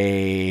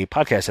a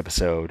podcast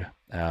episode.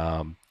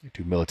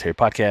 Do military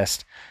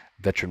podcast,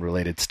 veteran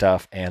related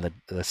stuff, and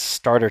the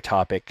starter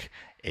topic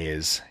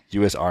is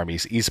U.S.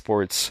 Army's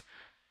esports.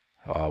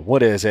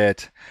 What is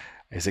it?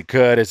 Is it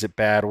good? Is it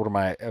bad? What are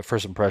my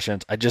first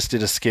impressions? I just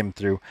did a skim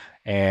through,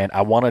 and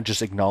I want to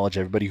just acknowledge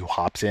everybody who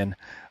hops in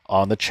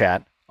on the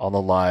chat, on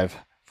the live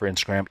for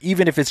Instagram,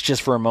 even if it's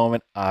just for a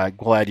moment.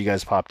 Glad you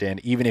guys popped in.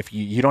 Even if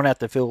you don't have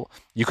to feel,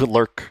 you could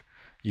lurk,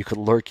 you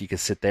could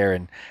sit there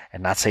and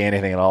not say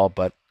anything at all,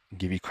 but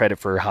give you credit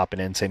for hopping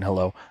in, saying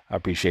hello. I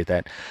appreciate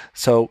that.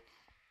 So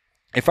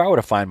if I were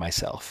to find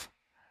myself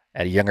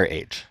at a younger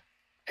age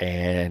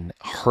and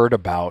heard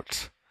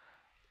about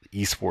the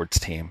esports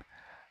team,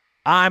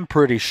 I'm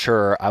pretty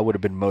sure I would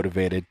have been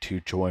motivated to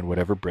join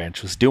whatever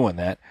branch was doing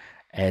that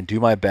and do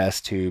my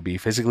best to be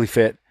physically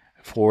fit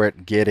for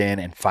it, get in,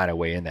 and find a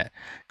way in that.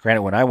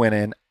 Granted, when I went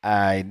in,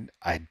 I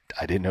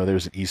didn't know there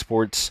was an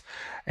esports.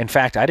 In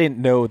fact, I didn't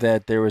know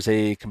that there was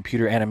a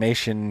computer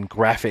animation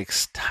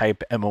graphics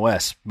type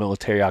MOS,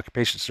 military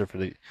occupation. So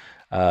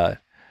uh,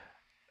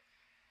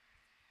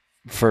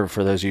 for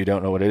those of you who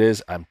don't know what it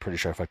is, I'm pretty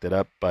sure I fucked it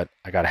up, but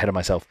I got ahead of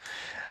myself.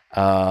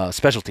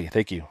 Specialty,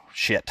 thank you.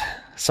 Shit.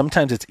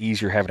 Sometimes it's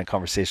easier having a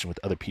conversation with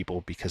other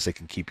people because they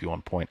can keep you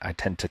on point. I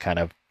tend to kind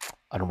of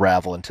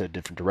unravel into a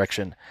different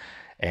direction,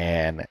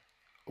 and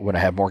when I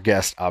have more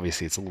guests,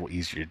 obviously it's a little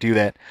easier to do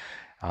that.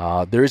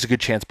 There is a good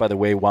chance, by the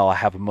way, while I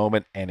have a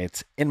moment and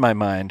it's in my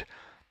mind,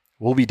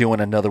 we'll be doing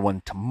another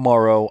one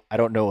tomorrow. I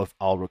don't know if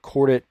I'll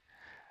record it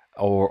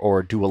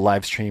or do a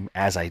live stream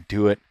as I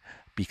do it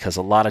because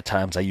a lot of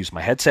times I use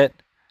my headset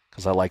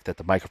because I like that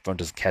the microphone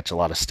doesn't catch a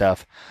lot of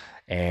stuff,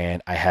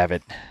 and I have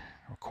it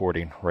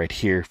recording right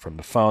here from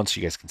the phone so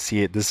you guys can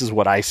see it. This is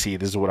what I see.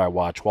 This is what I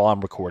watch while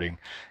I'm recording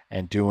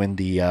and doing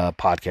the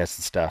podcast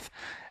and stuff.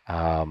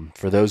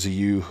 For those of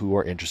you who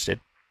are interested,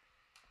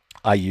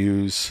 I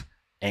use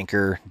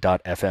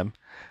Anchor.fm.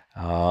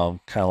 Kind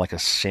of like a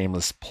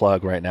shameless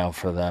plug right now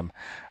for them.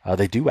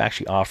 They do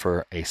actually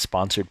offer a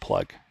sponsored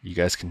plug. You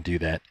guys can do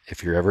that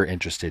if you're ever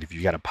interested. If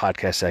you got a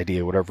podcast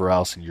idea, whatever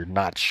else, and you're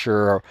not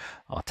sure,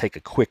 I'll take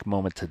a quick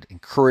moment to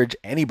encourage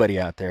anybody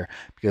out there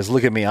because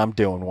look at me, I'm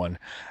doing one,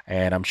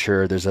 and I'm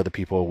sure there's other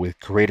people with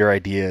greater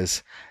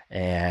ideas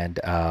and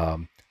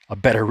a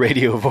better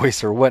radio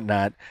voice or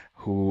whatnot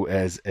who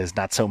is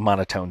not so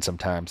monotone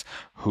sometimes,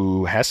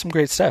 who has some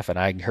great stuff, and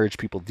I encourage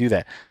people to do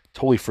that.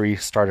 Totally free,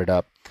 start it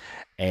up,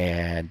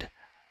 and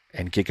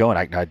get going.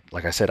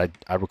 Like I said,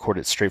 I record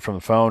it straight from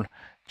the phone,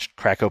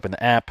 crack open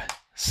the app,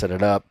 set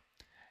it up,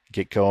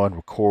 get going,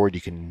 record.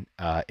 You can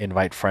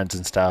invite friends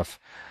and stuff,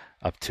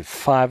 up to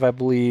 5, I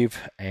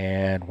believe.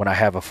 And when I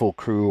have a full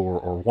crew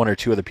or 1 or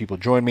 2 other people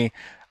join me,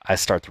 I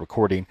start the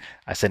recording.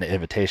 I send an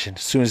invitation.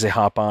 As soon as they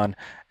hop on,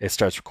 it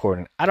starts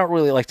recording. I don't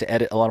really like to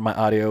edit a lot of my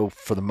audio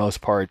for the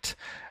most part.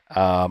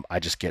 I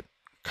just get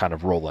kind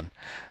of rolling.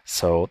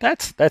 So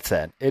that's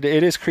that. It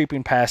is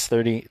creeping past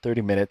 30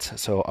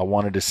 minutes. So I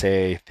wanted to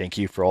say thank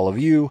you for all of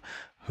you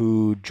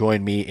who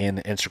joined me in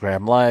the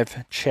Instagram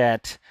live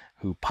chat,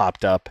 who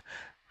popped up,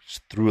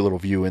 just threw a little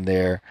view in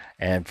there.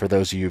 And for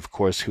those of you, of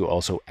course, who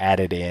also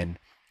added in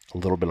a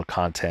little bit of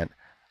content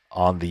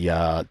on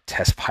the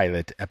test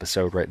pilot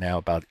episode right now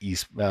about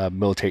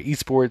military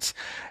esports.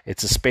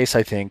 It's a space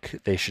I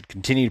think they should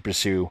continue to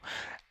pursue.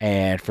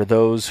 And for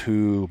those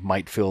who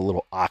might feel a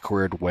little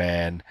awkward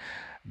when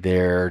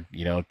their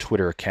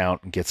Twitter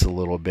account gets a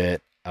little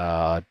bit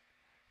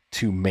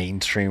too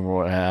mainstream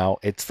right now,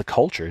 it's the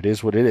culture. It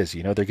is what it is.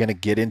 They're going to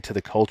get into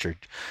the culture.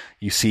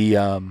 You see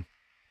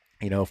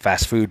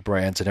fast food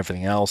brands and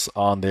everything else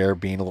on there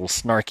being a little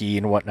snarky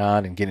and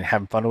whatnot and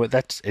having fun with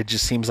it. It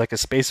just seems like a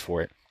space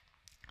for it.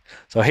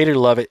 So hate it or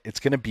love it,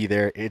 it's going to be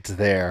there. It's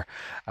there.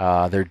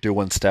 They're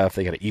doing stuff.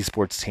 They got an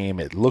esports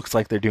team. It looks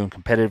like they're doing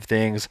competitive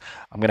things.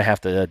 I'm going to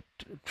have to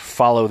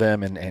follow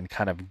them and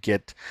kind of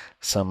get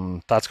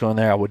some thoughts going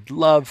there. I would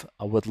love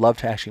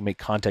to actually make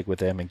contact with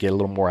them and get a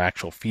little more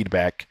actual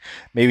feedback.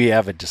 Maybe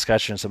have a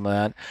discussion, some of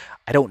that.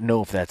 I don't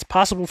know if that's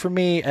possible for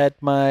me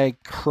at my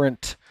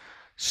current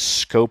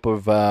scope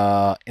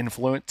of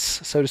influence,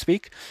 so to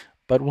speak.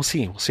 But we'll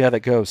see. We'll see how that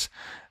goes.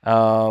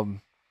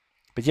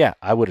 But yeah,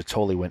 I would have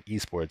totally went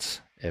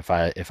esports if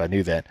I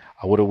knew that.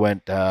 I would have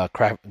went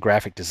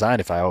graphic design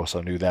if I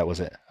also knew that was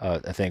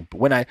a thing.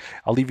 But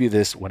I'll leave you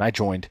this. When I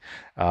joined,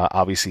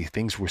 obviously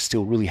things were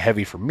still really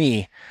heavy for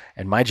me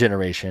and my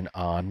generation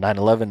on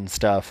 9/11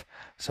 stuff.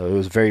 So it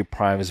was very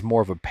prime. It was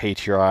more of a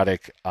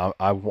patriotic.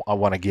 I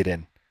want to get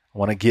in. I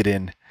want to get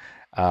in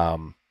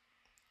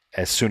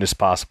as soon as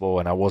possible,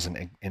 and I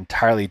wasn't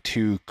entirely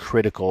too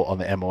critical on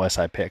the MOS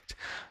I picked.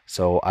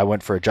 So I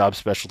went for a job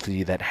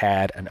specialty that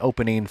had an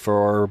opening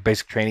for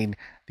basic training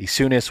the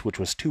soonest, which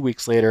was 2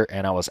 weeks later,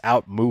 and I was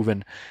out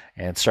moving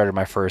and started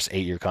my first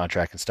 8-year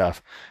contract and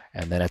stuff.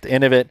 And then at the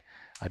end of it,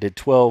 I did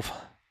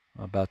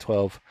about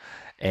 12,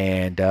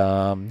 and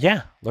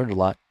learned a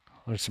lot.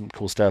 There's some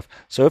cool stuff.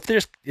 So if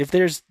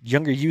there's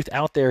younger youth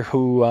out there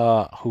who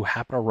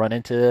happen to run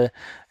into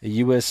the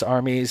U.S.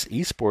 Army's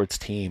esports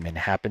team and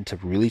happen to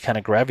really kind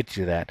of gravitate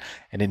to that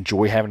and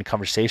enjoy having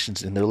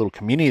conversations in their little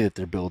community that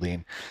they're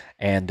building,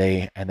 and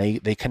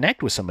they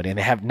connect with somebody, and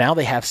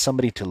they have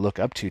somebody to look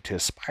up to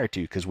aspire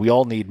to, because we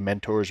all need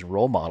mentors and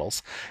role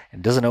models.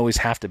 It doesn't always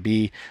have to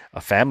be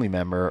a family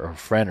member or a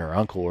friend or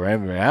uncle or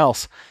anyone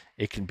else.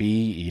 It can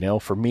be,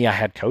 for me, I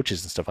had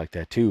coaches and stuff like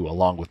that too,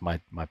 along with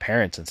my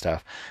parents and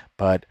stuff.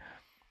 But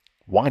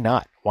why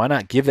not? Why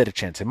not give that a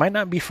chance? It might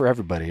not be for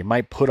everybody. It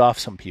might put off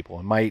some people.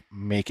 It might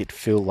make it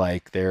feel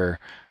like they're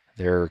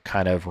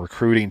kind of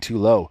recruiting too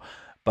low.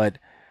 But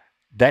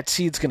that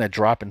seed's going to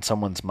drop in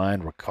someone's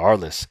mind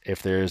regardless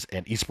if there's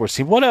an esports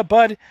team. What up,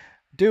 bud?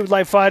 Dude,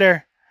 Light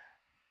Fighter.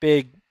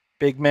 Big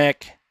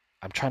Mac.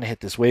 I'm trying to hit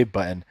this wave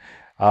button.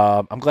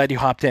 I'm glad you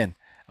hopped in.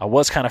 I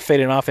was kind of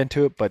fading off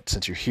into it, but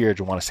since you're here, I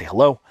just want to say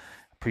hello.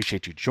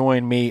 Appreciate you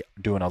joining me.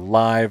 Doing a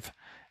live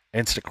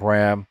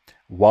Instagram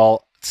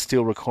while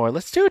still recording.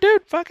 Let's do it,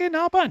 dude. Fucking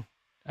hop on.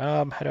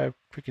 How do I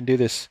freaking do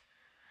this?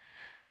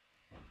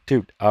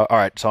 Dude, all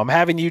right. So I'm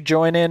having you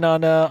join in on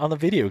the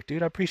video.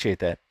 Dude, I appreciate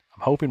that.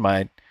 I'm hoping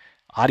my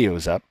audio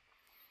is up.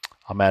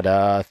 I'm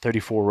at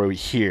 34 right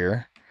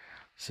here.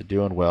 So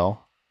doing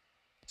well.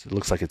 So it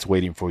looks like it's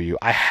waiting for you.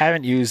 I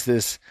haven't used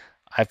this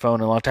iPhone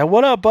in a long time.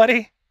 What up,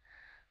 buddy?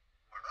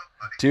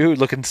 Dude,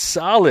 looking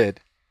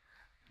solid.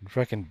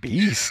 Fucking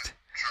beast.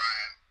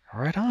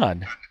 Right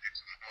on.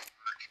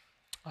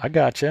 I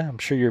gotcha. I'm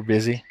sure you're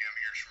busy.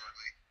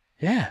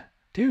 Yeah,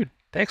 dude.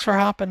 Thanks for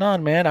hopping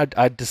on, man.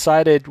 I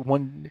decided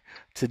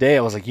today,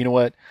 I was like, you know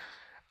what?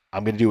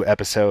 I'm going to do an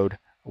episode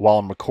while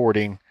I'm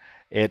recording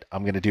it.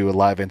 I'm going to do a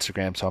live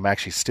Instagram, so I'm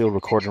actually still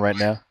recording right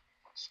now.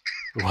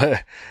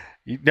 What?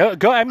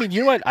 Go. I mean,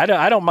 you know what?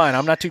 I don't mind.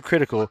 I'm not too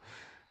critical.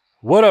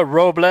 What up,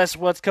 Robles?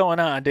 What's going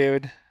on,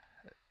 dude?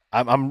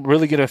 I'm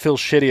really going to feel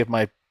shitty if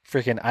my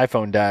freaking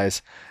iPhone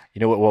dies. You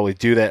know what? While we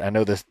do that, I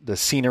know the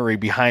scenery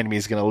behind me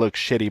is going to look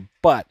shitty,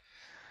 but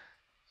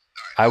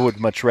I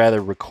would much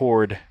rather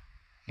record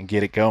and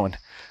get it going.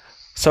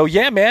 So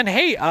yeah, man.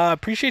 Hey,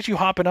 appreciate you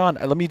hopping on.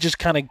 Let me just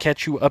kind of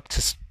catch you up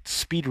to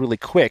speed really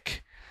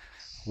quick,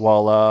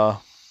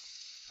 while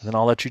then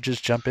I'll let you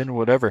just jump in,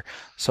 whatever.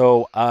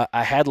 So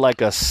I had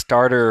like a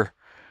starter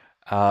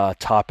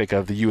topic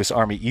of the U.S.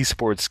 Army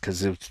esports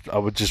because I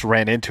would just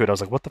ran into it. I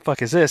was like, what the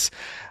fuck is this?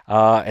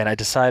 And I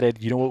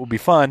decided, you know what would be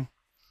fun?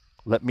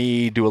 Let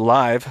me do a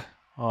live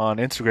on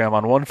Instagram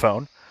on one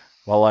phone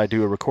while I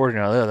do a recording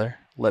on the other.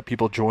 Let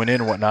people join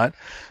in and whatnot.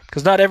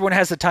 Because not everyone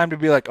has the time to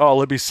be like, oh,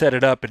 let me set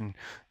it up and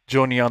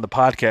join you on the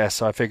podcast.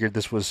 So I figured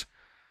this was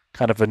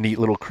kind of a neat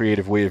little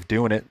creative way of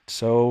doing it.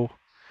 So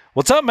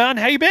what's up, man?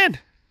 How you been?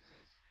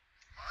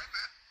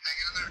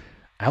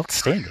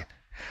 Outstanding.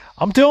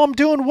 I'm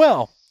doing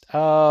well.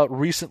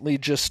 Recently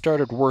just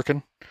started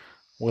working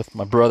with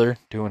my brother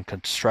doing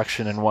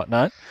construction and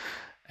whatnot.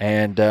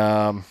 And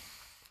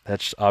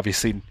that's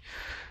obviously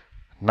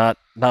not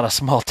a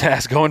small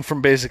task, going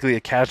from basically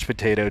a couch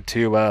potato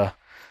to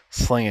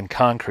slinging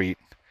concrete.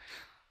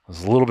 It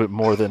was a little bit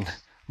more than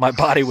my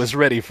body was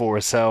ready for.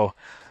 So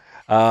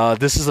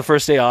this is the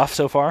first day off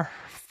so far,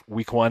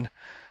 week 1,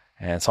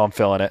 and so I'm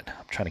feeling it.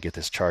 I'm trying to get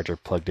this charger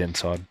plugged in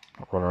so I don't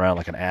run around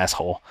like an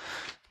asshole.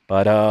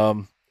 But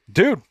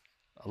dude,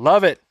 I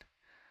love it.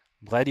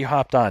 I'm glad you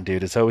hopped on,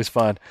 dude. It's always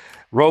fun.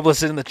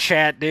 Robles in the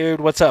chat,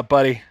 dude. What's up,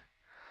 buddy?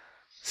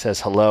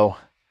 Says hello.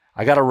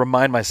 I got to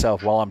remind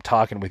myself while I'm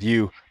talking with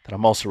you that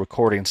I'm also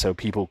recording so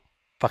people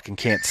fucking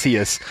can't see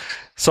us.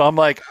 So I'm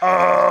like,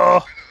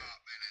 oh.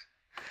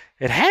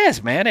 It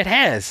has, man. It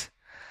has.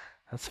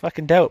 That's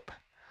fucking dope.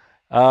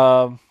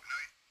 Oh,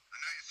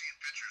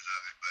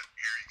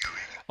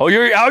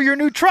 your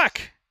new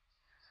truck.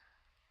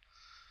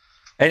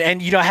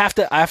 And you know, I have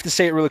to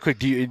say it really quick.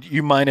 Do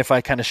you mind if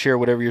I kind of share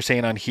whatever you're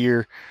saying on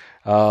here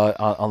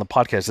on the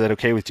podcast? Is that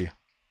okay with you?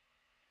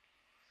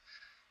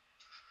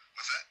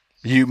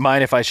 You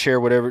mind if I share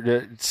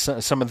whatever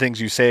some of the things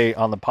you say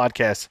on the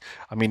podcast?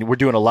 I mean, we're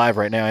doing a live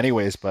right now,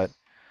 anyways. But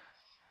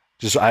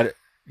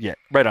yeah,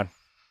 right on.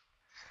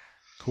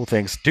 Cool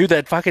things, dude.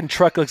 That fucking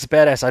truck looks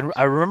badass.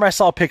 I remember I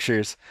saw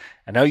pictures.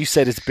 I know you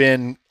said it's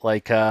been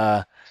like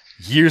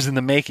years in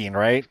the making,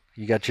 right?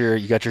 You got your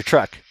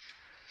truck.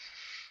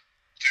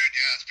 Dude,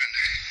 yeah, it's been.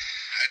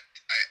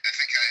 I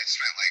think I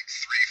spent like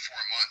 3-4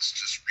 months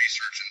just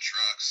researching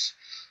trucks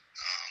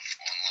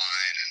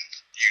online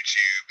and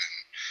YouTube and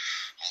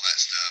all that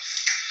stuff.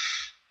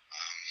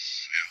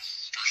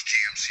 First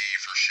GMC,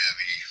 first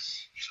Chevy.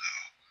 So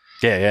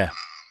Yeah.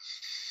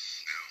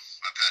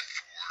 I've had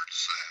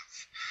Fords. I have.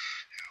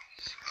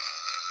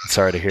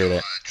 Sorry to hear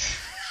that.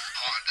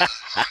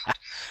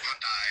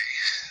 Hyundai.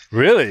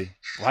 Really?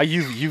 Wow,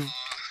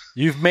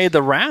 you've made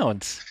the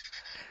rounds.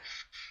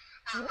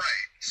 Right.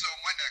 So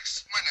my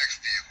next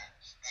vehicle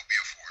will be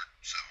a Ford.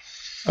 So.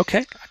 Okay,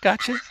 I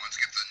got you. My wife wants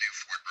to get the new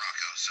Ford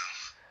Bronco. So.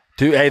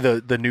 Dude, hey,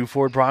 the new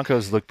Ford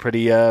Broncos look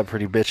pretty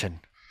bitchin'.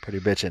 Pretty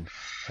bitchin'.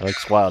 That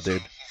looks wild,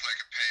 dude. So hopefully I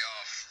can pay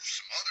off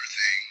some other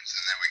things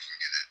and then we can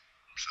get it.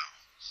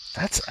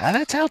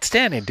 So. That's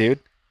outstanding, dude.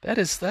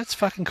 That's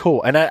fucking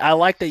cool. And I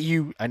like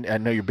that I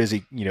know you're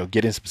busy, you know,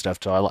 getting some stuff.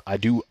 So I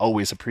do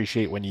always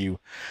appreciate when you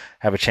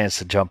have a chance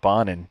to jump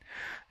on and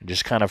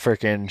just kind of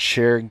freaking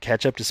share and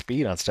catch up to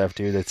speed on stuff,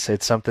 dude.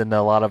 It's something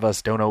a lot of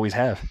us don't always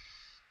have. Yeah,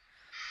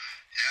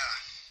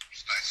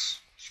 it's nice.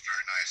 It's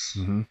very nice.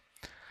 Mm-hmm.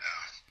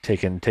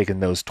 Yeah. Taking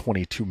those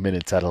 22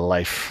 minutes out of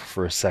life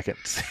for a second.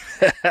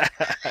 got a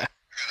MiFi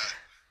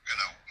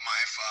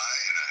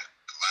and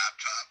a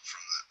laptop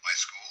from my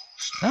school.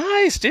 So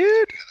Nice,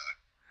 dude.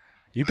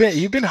 You've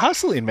been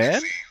hustling, man.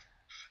 Adult and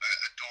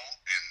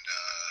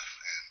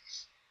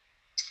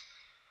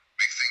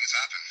make things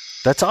happen.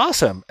 That's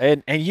awesome.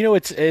 And you know,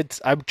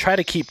 it's I try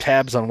to keep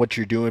tabs on what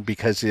you're doing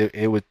because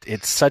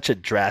it's such a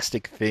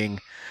drastic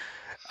thing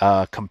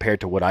compared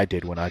to what I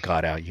did when I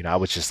got out. You know, I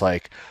was just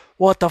like,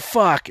 what the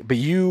fuck? But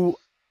you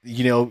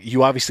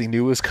obviously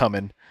knew it was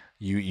coming.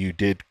 You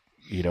did,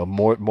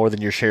 more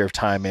than your share of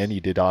time in.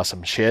 You did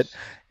awesome shit,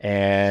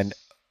 and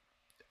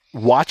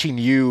watching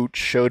you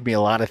showed me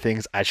a lot of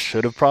things I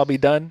should have probably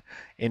done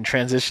in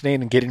transitioning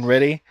and getting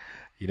ready.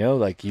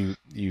 Like you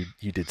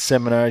did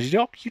seminars.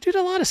 You did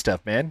a lot of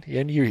stuff, man,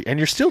 and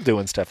you're still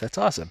doing stuff. That's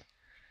awesome.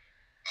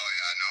 Oh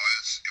yeah, no,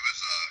 it's a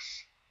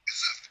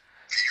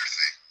fear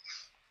thing.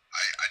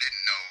 I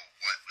didn't know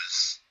what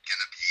was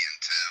gonna be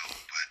until,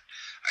 but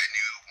I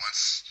knew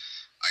once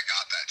I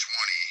got that 20,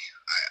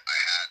 I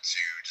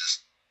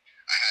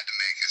had to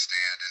make a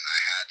stand, and I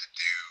had to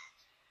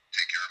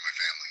take care of my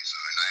family. So,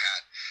 and I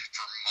had,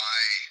 for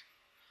my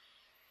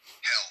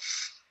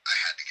health, I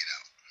had to get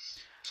out.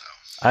 So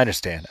I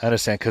understand,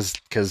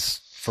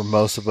 because for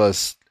most of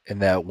us in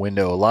that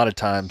window, a lot of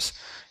times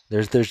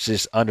there's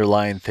just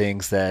underlying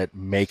things that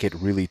make it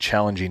really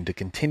challenging to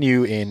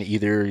continue in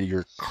either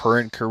your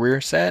current career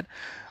set,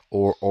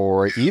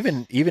 or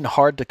even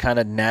hard to kind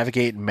of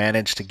navigate and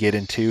manage to get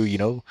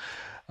into,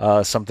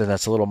 something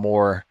that's a little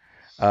more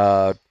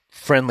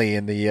friendly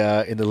in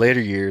the later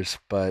years.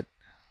 But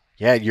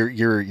yeah,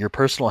 your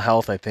personal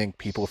health, I think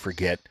people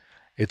forget.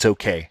 It's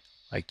okay.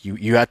 Like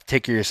you have to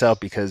take care of yourself,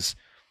 because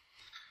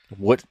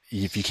what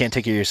if you can't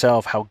take care of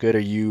yourself? How good are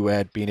you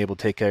at being able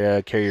to take care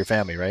of your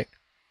family, right?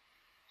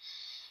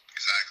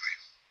 exactly.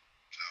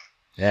 So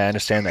Yeah, I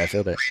understand that. I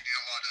feel that. reading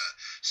a lot of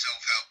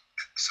self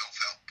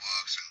help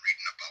books, and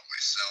reading about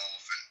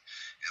myself, and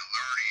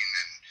learning,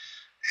 and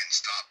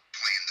stop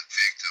playing the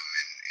victim,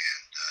 and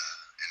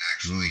Mm.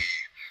 actually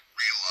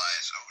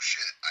realize, oh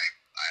shit, I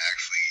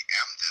actually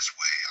am this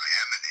way. I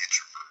am an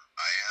introvert.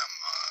 I am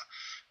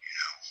you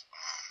know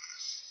um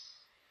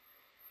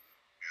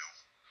you know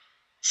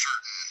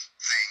certain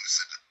things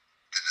that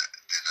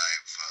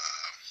I've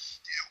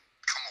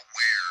come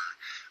aware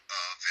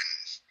of, and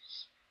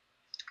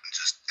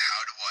just how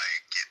do I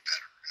get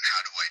better, and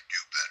how do I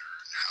do better,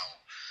 and how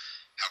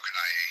can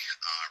I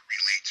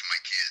relate to my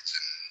kids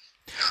and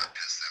not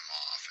piss them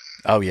off, and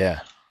Oh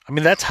yeah. I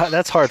mean, that's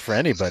push hard for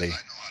buttons, because anybody.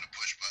 I know how to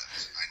push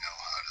buttons. I know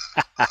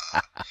how to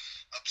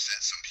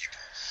upset some people.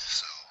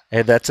 So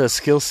And that's a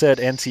skill set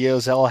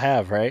NCOs all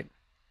have, right?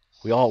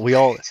 We all.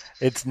 right,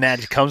 It's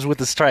nat comes with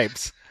the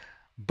stripes.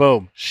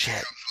 Boom. Shit.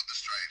 comes with the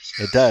stripes,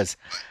 It yes. does.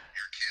 But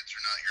your kids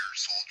are not your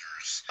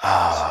soldiers, so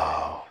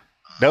Oh.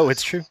 No, that's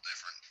it's a true. whole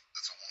different.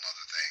 That's a whole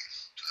other thing.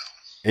 So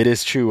It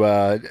is true.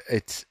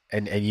 It's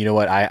and you know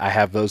what? I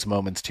have those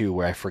moments too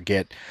where I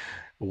forget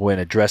when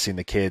addressing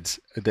the kids.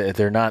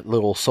 They're not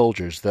little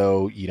soldiers,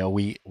 though.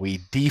 We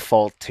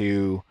default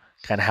to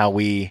kind of how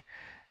we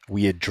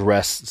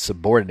address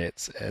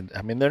subordinates, and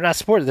I mean they're not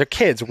subordinates; they're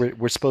kids.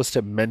 We're supposed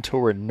to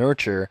mentor and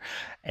nurture,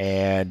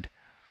 and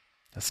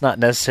that's not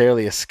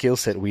necessarily a skill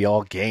set we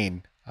all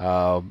gain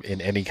in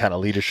any kind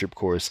of leadership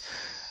course.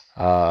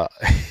 Uh,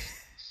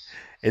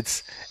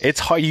 it's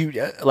hard.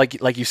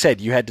 Like you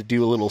said, you had to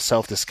do a little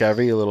self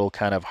discovery, a little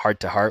kind of heart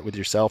to heart with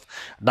yourself.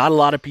 Not a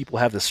lot of people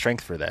have the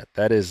strength for that.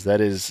 That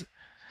is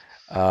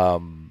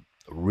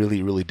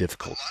really really a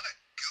difficult. lot of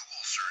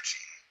Google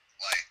searching,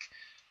 like,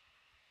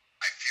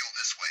 I feel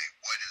this way.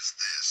 What is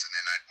this? And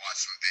then I'd watch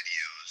some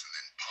videos, and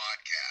then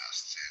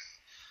podcasts, and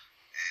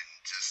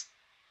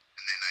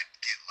then I'd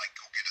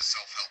go get a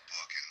self help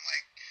book, and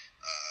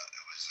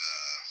it was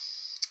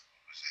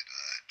what was it,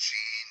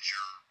 change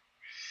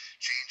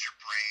your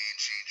brain,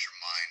 change your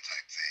mind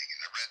type thing. And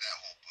I read that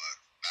whole book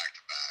back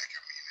to back. I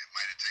mean, it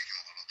might have taken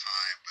a little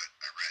time, but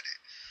I read it.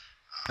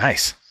 Um,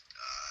 Nice.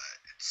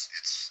 it's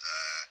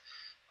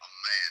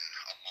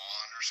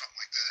Amon or something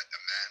like that.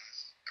 Amen,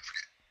 I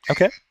forget.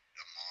 Okay. David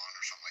Amon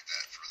or something like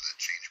that, for the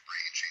change your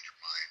brain, change your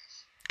mind.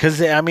 Because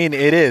I mean,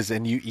 it is,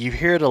 and you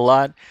hear it a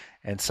lot,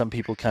 and some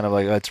people kind of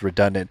like, oh, it's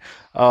redundant.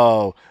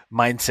 Oh,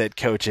 mindset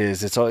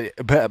coaches. It's all,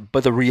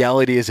 but the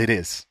reality is, it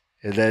is.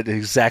 That is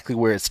exactly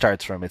where it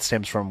starts from. It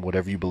stems from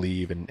whatever you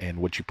believe, and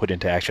what you put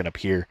into action up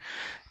here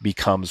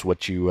becomes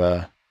what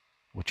you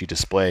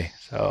display.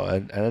 So,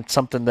 and it's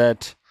something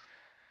that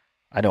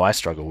I know I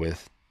struggle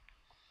with.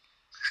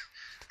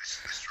 I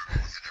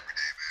struggle with it every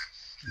day, man.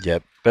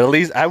 Yep. But at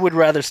least I would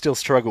rather still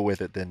struggle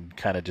with it than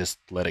kind of just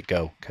let it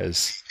go.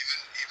 Because,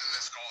 Even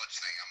this college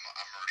thing, I'm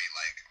already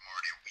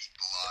a week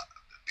behind.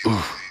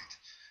 And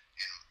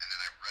then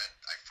I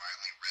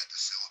finally read the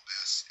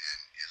syllabus, and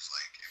it's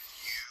like, if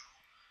you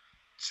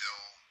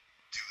don't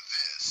do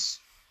this,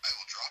 I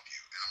will drop you.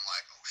 And I'm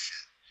like, oh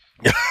shit.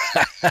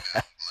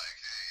 Like,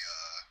 hey,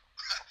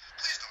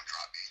 please don't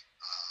drop me.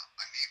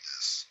 I need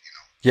this,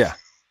 yeah.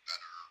 to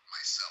better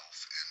myself,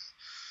 and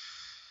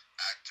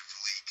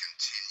actively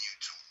continue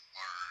to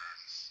learn,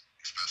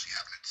 especially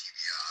having a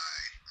TBI.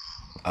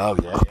 Oh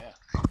yeah, yeah.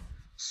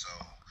 So,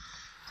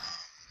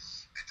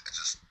 it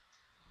just,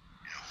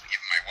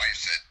 even my wife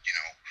said,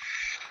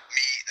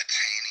 me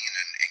attaining,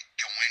 and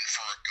going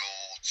for a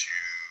goal to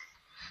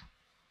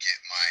get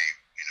my,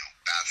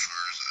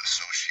 bachelor's,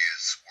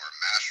 associate's, or a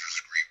master's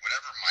degree,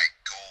 whatever my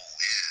goal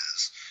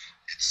is,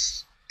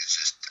 it's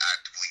just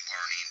actively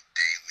learning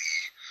daily,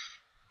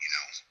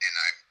 and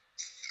I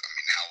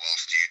mean, how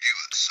else do you do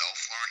it?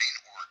 Self-learning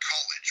or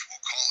college?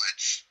 Well,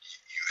 college,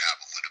 you have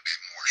a little bit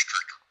more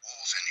stricter rules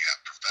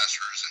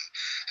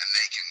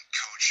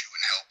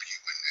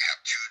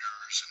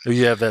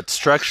You have that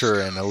structure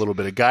and a little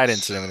bit of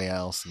guidance and everything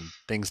else and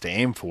things to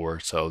aim for,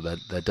 so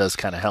that does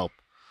kind of help.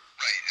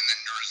 right? And then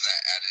there's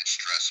that added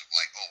stress of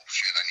like, oh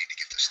shit, I need to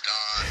get this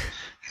done,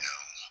 you know.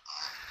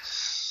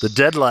 The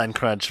deadline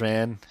crunch,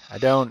 man. I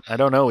don't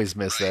always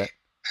miss Right. that.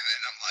 And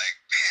then I'm like,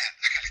 man,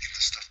 I gotta get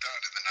this stuff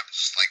done. And then I'm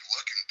just like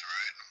looking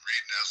through it and I'm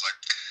reading it. I was like,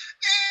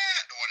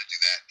 I don't want to do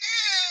that.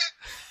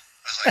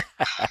 I was like,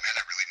 oh man,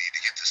 I really need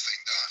to get this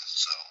thing done.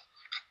 So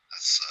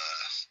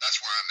that's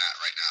where I'm at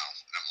right now.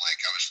 And I'm like,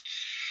 I was,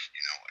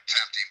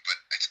 attempting, but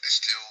I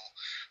still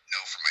know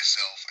for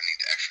myself I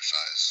need to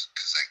exercise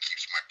because that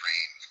keeps my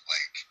brain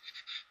like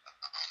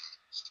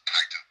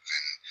active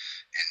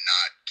and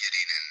not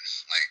getting in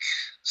like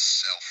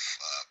self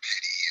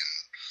pity and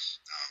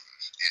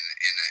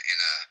in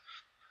a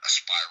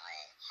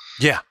spiral.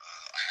 Yeah.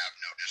 I have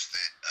noticed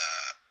that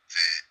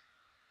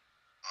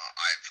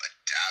I've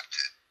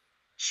adapted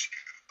to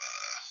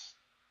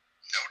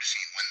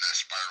noticing when the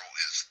spiral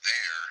is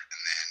there,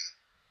 and then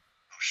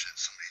oh shit,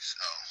 somebody's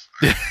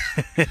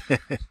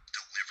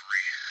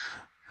delivery.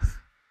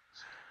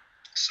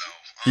 So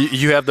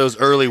You have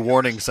those early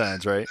warning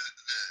signs, right?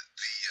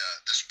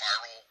 the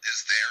spiral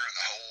is there and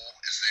the hole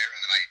is there,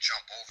 and then I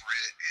jump over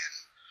it, and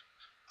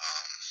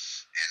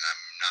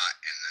I'm not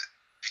in the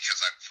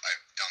because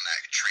I've done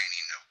that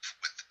training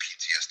with the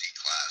PTSD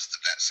class,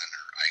 the vet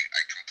center.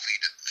 I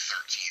completed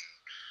 13.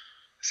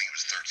 I think it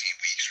was 13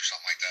 weeks or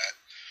something like that.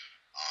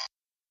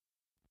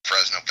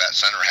 Fresno Vet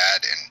Center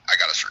had, and I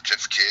got a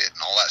certificate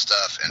and all that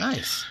stuff. And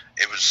Nice.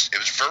 it was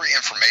very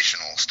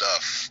informational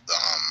stuff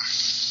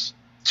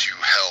to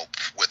help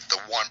with the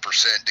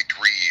 1%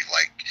 degree.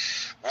 Like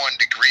 1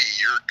 degree,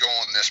 you're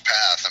going this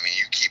path. I mean,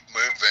 you keep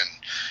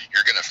moving,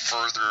 you're going to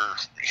further.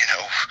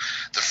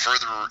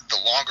 The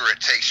longer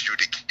it takes you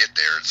to get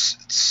there,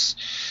 it's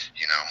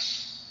you're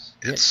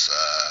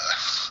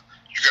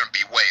going to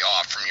be way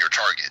off from your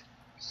target.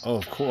 Oh,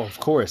 of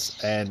course.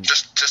 And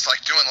Just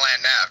like doing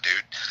land nav,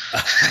 dude.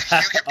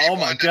 You can be oh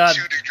my 1 to God,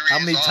 2 degrees how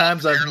many off,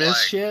 times and I've you're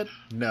missed like, shit?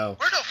 No.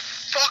 Where the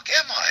fuck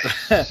am I?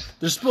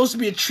 There's supposed to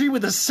be a tree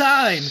with a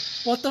sign.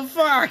 What the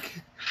fuck?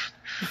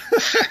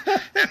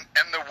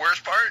 and the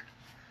worst part,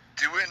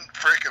 doing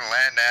freaking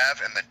land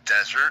nav in the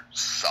desert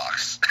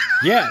sucks.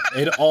 Yeah,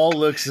 it all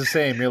looks the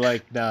same. You're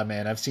like, nah,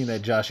 man, I've seen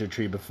that Joshua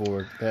tree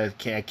before. That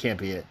can't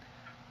be it.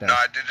 No,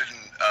 I did it in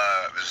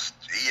it was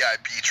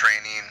EIB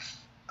training,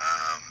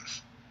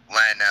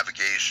 land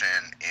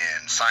navigation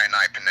in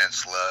Sinai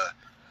Peninsula,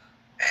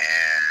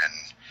 and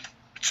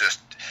just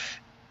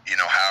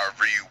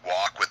however you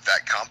walk with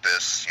that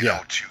compass, you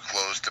know, too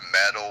close to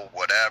metal,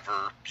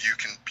 whatever, you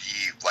can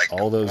be like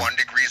all those 1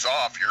 degrees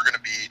off. You're going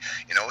to be,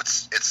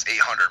 it's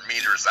 800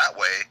 meters that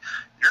way.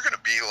 You're going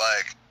to be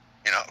like,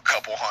 a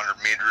couple hundred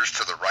meters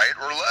to the right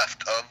or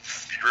left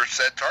of your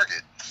said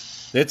target.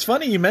 It's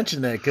funny you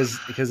mentioned that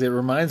because it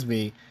reminds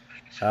me,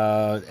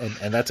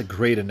 and that's a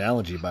great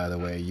analogy, by the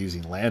way,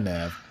 using land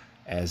nav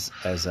as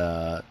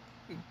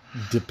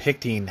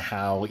depicting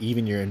how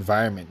even your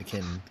environment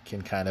can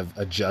kind of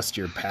adjust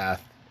your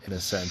path in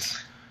a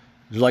sense.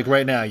 Like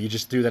right now, you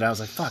just threw that out. I was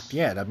like, fuck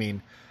yeah. I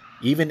mean,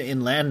 even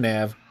in land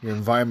nav, your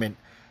environment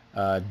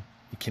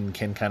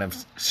can kind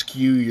of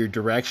skew your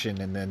direction,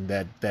 and then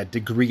that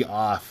degree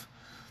off,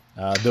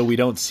 though we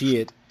don't see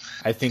it,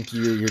 I think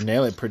you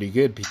nail it pretty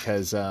good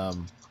because,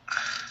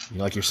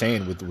 like you're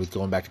saying, with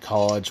going back to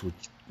college, what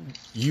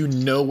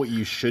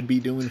you should be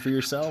doing for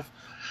yourself,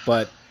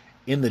 but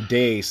in the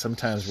day,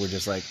 sometimes we're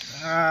just like,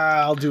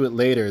 I'll do it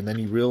later, and then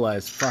you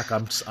realize, fuck,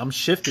 I'm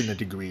shifting a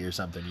degree or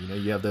something.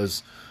 You have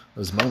those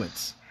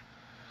moments.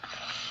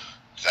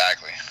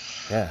 Exactly.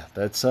 Yeah,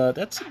 that's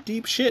some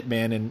deep shit,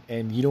 man.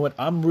 And you know what?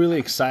 I'm really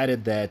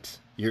excited that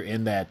you're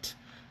in that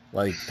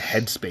like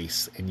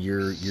headspace and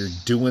you're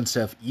doing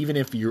stuff, even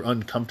if you're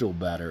uncomfortable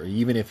about it, or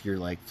even if you're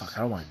like, fuck,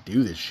 I don't want to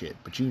do this shit,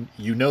 but you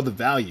know the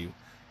value,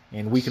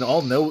 and we can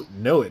all know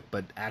it,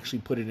 but actually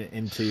put it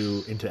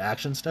into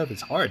action stuff,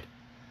 it's hard.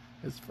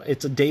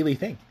 It's a daily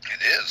thing.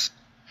 It is.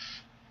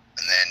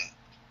 And then,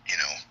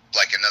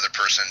 like another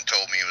person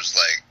told me, it was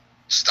like,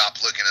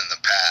 stop looking in the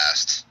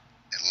past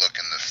and look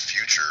in the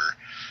future.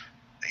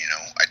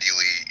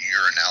 Ideally,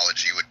 your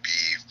analogy would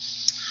be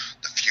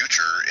the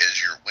future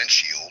is your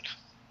windshield,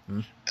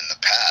 and the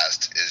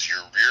past is your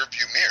rear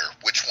view mirror.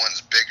 Which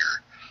one's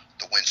bigger?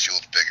 The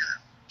windshield's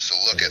bigger. So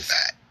look at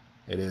that.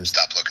 It is.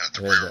 Stop looking at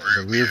the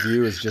rear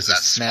view is just a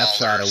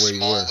snapshot of where you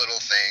were. Small little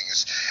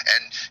things,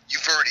 and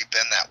you've already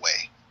been that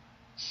way.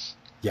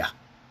 Yeah.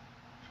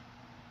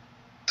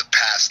 The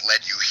past led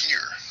you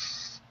here.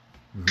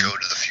 Go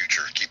to the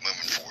future. Keep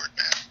moving forward,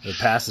 man. The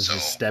past is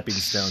just stepping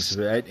stones.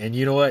 And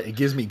you know what? It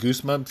gives me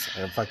goosebumps. I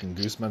have fucking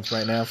goosebumps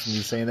right now from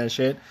you saying that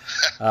shit.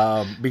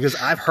 Because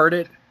I've heard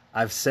it.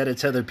 I've said it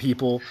to other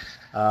people.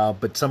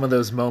 But some of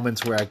those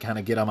moments where I kind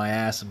of get on my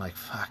ass, I'm like,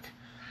 fuck,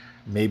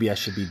 maybe I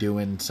should be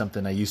doing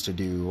something I used to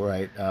do,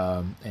 right?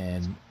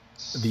 And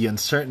the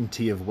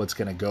uncertainty of what's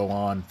going to go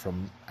on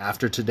from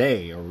after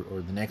today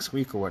or the next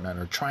week or whatnot,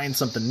 or trying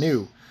something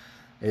new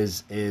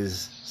is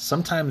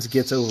sometimes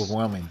gets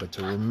overwhelming. But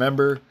to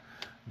remember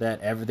that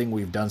everything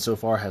we've done so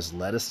far has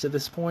led us to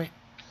this point,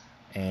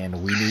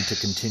 and we need to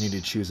continue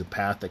to choose a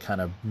path that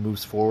kind of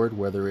moves forward,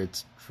 whether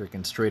it's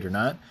freaking straight or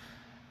not,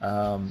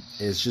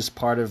 is just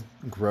part of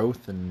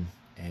growth and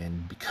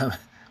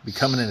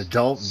becoming an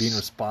adult and being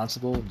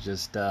responsible,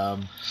 just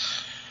finding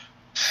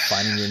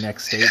your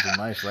next stage in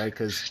life, right?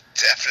 Because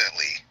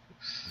definitely,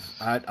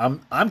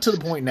 I'm to the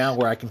point now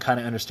where I can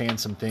kind of understand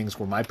some things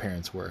where my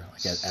parents were,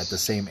 like at the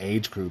same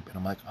age group, and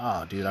I'm like,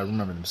 oh, dude, I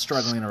remember them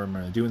struggling, I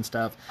remember them doing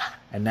stuff,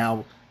 and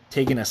now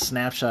taking a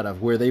snapshot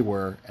of where they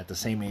were at the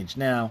same age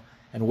now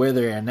and where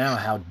they are now,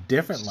 how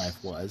different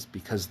life was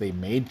because they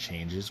made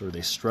changes or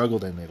they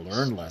struggled and they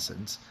learned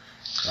lessons,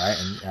 right?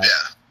 And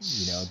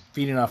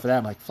feeding off of that,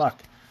 I'm like,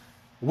 fuck,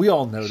 we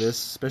all know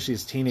this, especially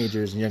as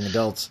teenagers and young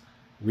adults.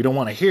 We don't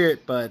want to hear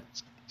it, but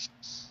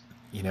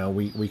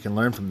we can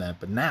learn from that.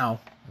 But now,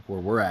 like where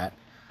we're at,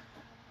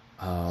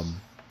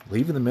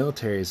 leaving the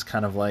military is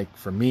kind of like,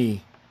 for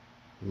me,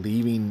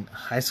 leaving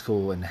high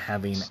school and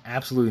having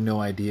absolutely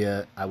no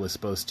idea I was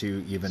supposed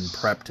to even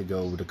prep to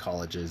go to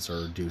colleges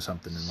or do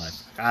something in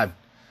life. I'm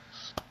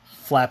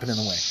flapping in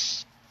the way.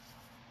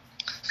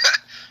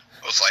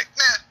 I was like,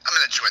 nah, I'm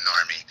going to join the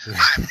Army.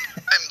 I'm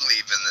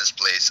leaving this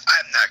place.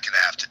 I'm not going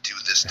to have to do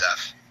this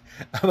stuff.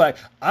 I'm like,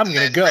 I'm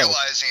going to go.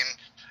 Realizing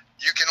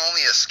you can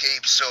only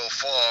escape so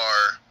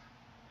far.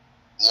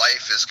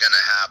 Life is going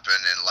to happen,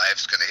 and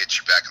life's going to hit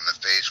you back in the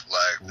face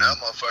like, no,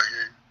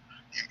 motherfucker.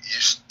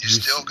 You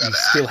still got to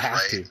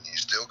act right. You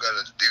still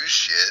got to do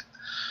shit,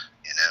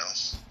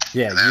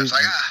 Yeah. And then I was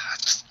like,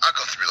 I'll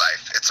go through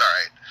life. It's all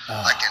right.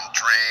 I can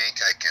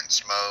drink. I can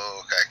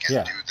smoke. I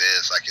can do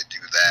this. I can do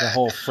that. The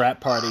whole frat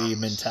party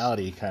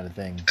mentality kind of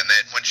thing. And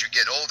then once you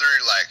get older,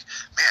 you're like,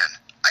 man,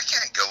 I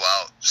can't go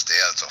out, stay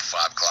out until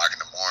 5 o'clock in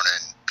the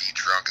morning, be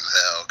drunk as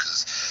hell,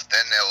 because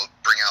then they'll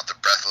bring out the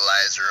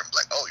breathalyzer and be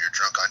like, oh, you're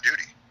drunk on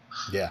duty.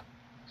 Yeah.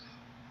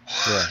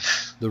 Yeah.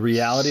 The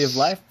reality of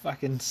life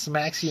fucking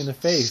smacks you in the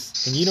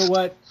face. And you know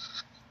what?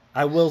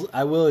 I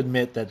will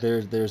admit that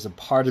there's a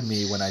part of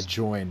me when I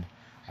joined,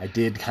 I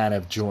did kind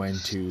of join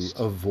to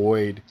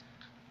avoid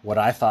what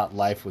I thought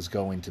life was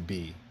going to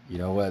be.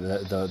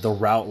 The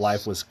route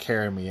life was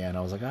carrying me in.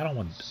 I was like, I don't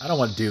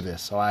want to do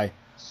this. So I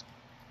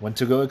went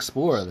to go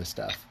explore other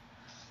stuff.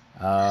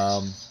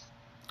 I'm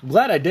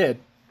glad I did.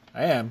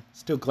 I am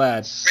still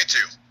glad. Me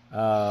too.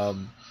 I'd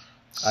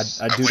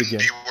do it again.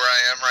 Be where I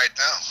am right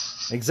now.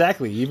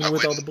 Exactly, even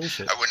with all the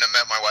bullshit. I wouldn't have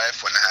met my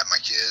wife, wouldn't have had my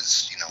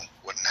kids,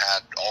 wouldn't have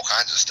had all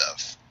kinds of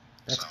stuff.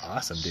 That's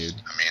awesome, dude.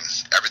 I mean,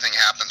 everything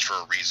happens for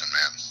a reason,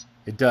 man.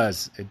 It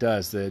does.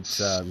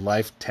 That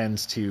life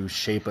tends to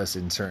shape us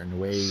in certain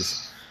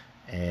ways,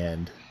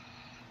 and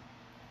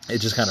it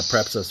just kind of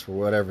preps us for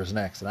whatever's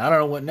next. And I don't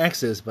know what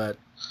next is, but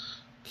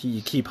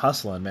you keep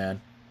hustling, man.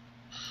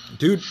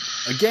 Dude,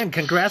 again,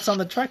 congrats on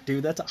the truck,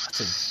 dude. That's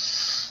awesome.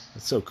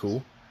 That's so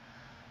cool.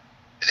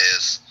 It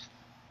is.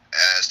 I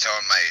was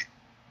telling my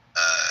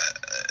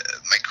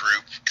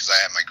group, because I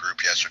had my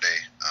group yesterday,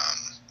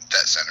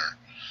 Vet Center.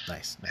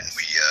 Nice. And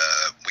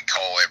we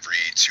call every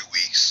 2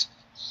 weeks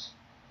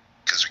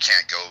because we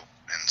can't go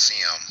and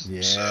see them.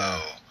 Yeah.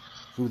 So,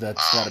 ooh,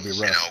 that's got to be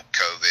rough.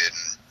 COVID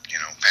and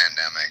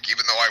pandemic.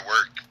 Even though I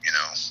work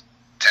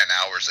 10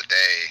 hours a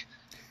day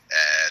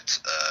at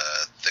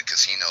the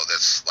casino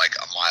that's like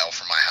a mile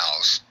from my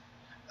house.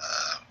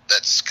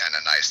 That's kind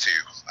of nice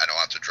too. I don't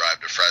have to drive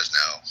to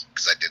Fresno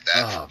because I did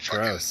that for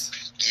fucking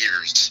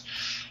years.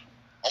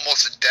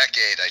 Almost a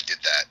decade I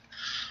did that.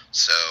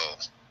 So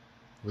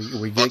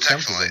we get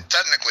comfortable.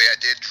 Technically I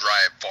did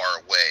drive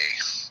far away.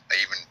 I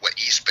even went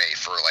East Bay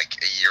for like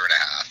a year and a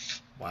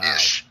half. Wow.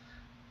 Ish.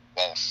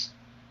 Well,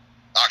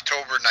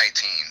 October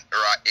 19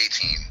 or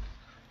 18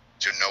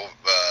 to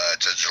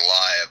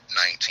July of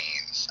 19,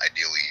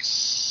 ideally.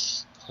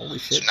 Holy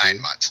shit! So 9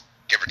 dude. months,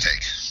 give or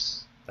take.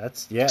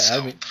 That's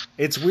I mean,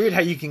 it's weird how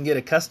you can get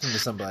accustomed to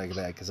something like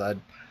that. Because I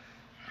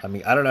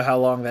mean, I don't know how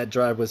long that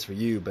drive was for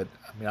you, but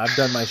I mean, I've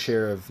done my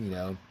share of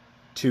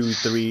 2,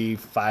 3,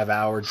 5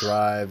 hour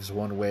drives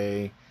one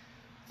way. I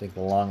think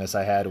the longest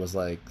I had was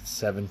like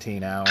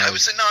 17 hours. I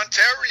was in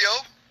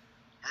Ontario.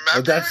 Remember?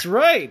 Oh, that's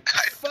right.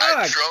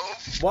 I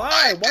drove.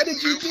 Why? Why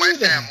did you do my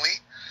that? Family.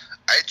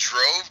 I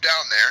drove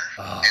down there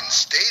and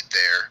stayed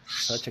there.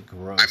 Such a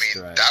gross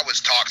drive. That was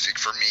toxic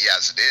for me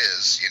as it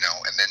is, and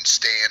then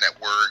staying at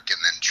work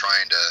and then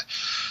trying to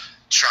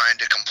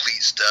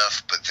complete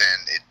stuff, but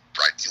then it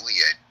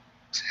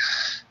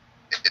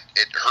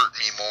hurt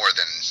me more and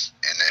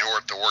it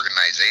hurt the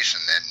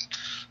organization than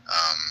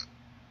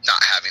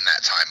not having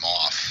that time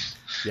off.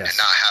 Yes. And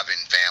not having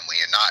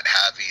family and not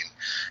having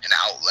an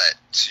outlet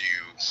to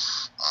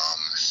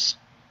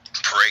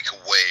break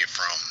away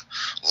from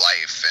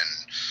life and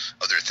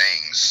other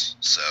things.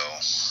 So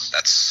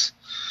that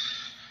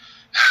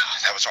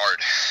was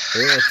hard.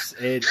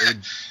 It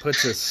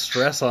puts a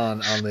stress on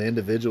the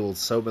individual.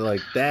 So,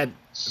 like that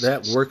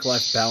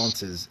work-life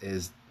balance is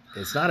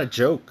it's not a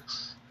joke.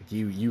 Like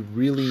you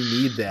really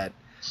need that,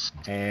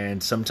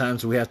 and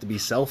sometimes we have to be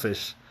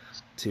selfish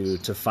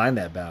to find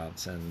that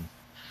balance. And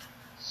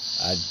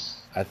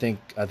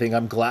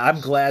I'm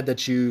glad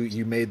that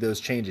you made those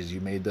changes.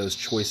 You made those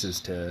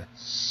choices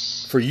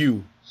for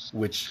you,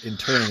 which in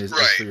turn is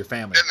for your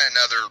family. And then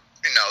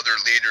other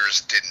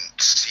leaders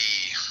didn't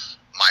see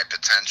my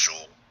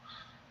potential,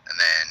 and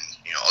then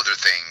other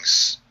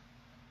things,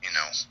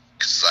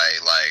 because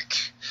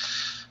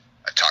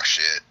I talk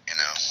shit,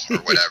 or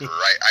whatever.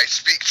 I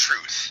speak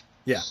truth.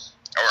 Yeah.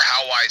 Or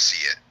how I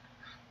see it,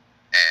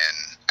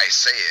 and I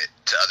say it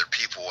to other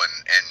people,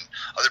 and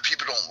other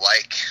people don't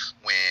like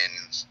when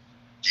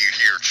you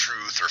hear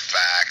truth or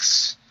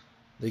facts.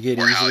 They get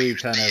easily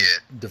kind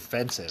of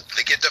defensive.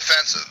 They get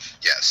defensive,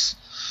 yes.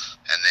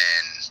 And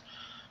then,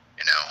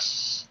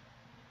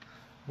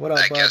 what up,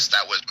 I guess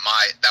that was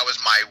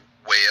my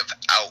way of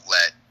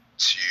outlet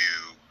to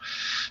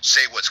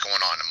say what's going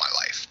on in my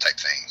life, type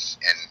thing,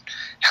 and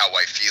how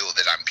I feel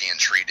that I'm being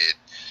treated.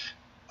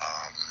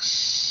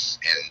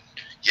 And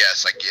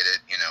yes, I get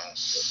it.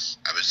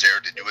 I was there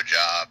to do a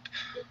job.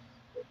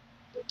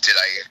 Did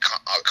I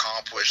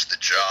accomplish the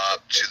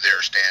job to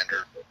their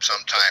standard?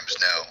 Sometimes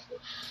no.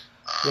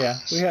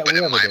 But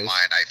in my mind,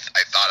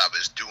 I thought I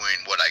was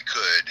doing what I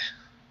could.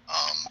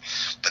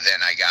 But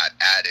then I got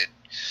added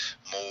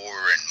more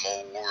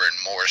and more and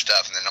more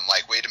stuff, and then I'm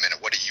like, wait a minute,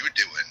 what are you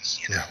doing?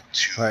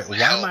 Right. Why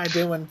am I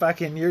doing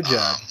fucking your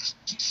job?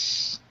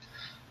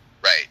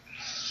 Right.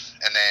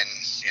 And then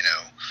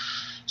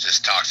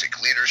just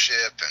toxic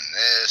leadership and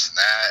this and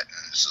that,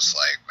 and it's just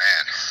like,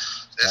 man,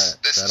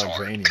 this is hard.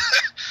 Drain you.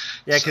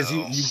 Yeah, because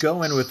you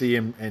go in with the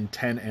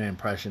intent and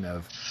impression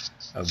of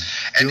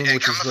doing what you're supposed to do.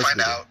 And come to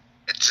find out,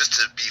 just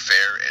to be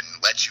fair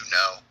and let you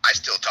know, I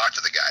still talk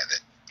to the guy that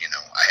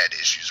I had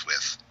issues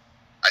with.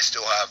 I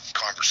still have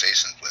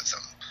conversations with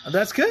him.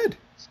 That's good.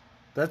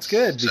 That's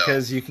good,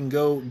 because you can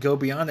go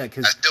beyond that.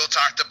 Cause I still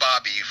talk to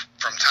Bobby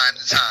from time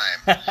to time,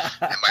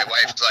 and my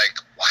wife's like,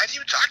 "Why do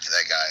you talk to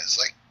that guy?" It's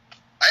like,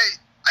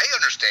 I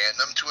understand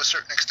them to a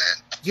certain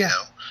extent. Yeah.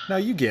 No,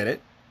 you get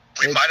it.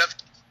 We might have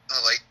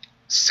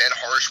said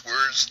harsh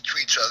words to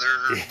each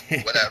other,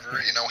 whatever.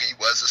 He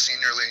was a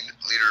senior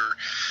leader,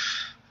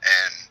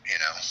 and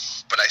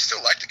but I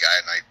still like the guy,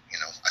 and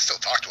I still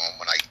talk to him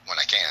when I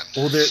can.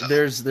 Well,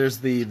 there's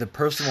the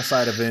personal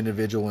side of the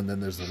individual, and then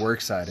there's the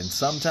work side, and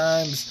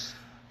sometimes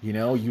you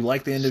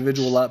like the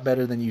individual a lot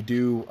better than you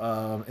do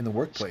in the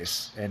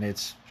workplace, and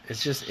it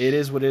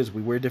is what it is.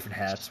 We wear different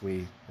hats,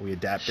 we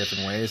adapt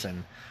different ways,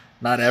 and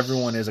not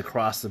everyone is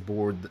across the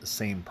board the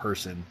same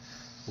person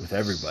with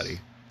everybody.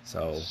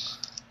 So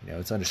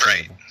it's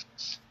understandable.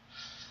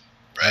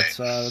 Right.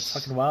 That's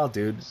fucking wild,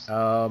 dude.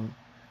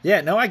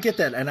 Yeah, no, I get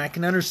that, and I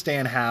can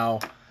understand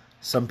how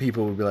some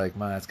people would be like,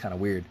 "Man, that's kind of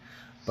weird,"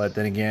 but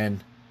then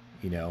again,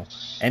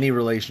 any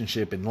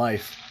relationship in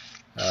life,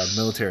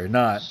 military or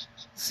not,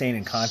 staying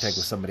in contact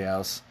with somebody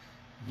else,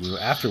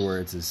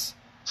 afterwards is,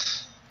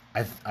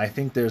 I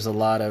think there's a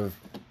lot of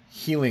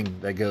healing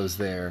that goes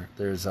there.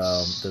 There's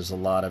a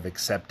lot of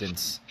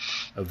acceptance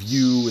of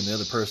you and the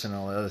other person and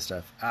all that other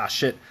stuff. Ah,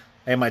 shit.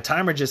 Hey, my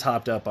timer just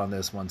hopped up on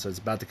this one, so it's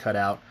about to cut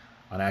out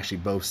on actually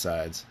both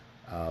sides.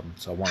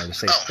 So I wanted to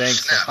say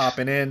thanks for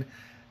hopping in.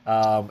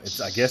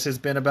 I guess it's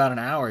been about an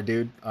hour,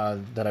 dude,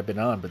 that I've been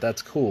on, but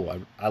that's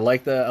cool. I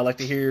like to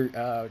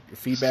hear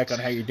feedback on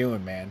how you're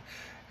doing, man,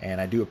 and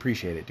I do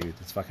appreciate it, dude.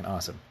 That's fucking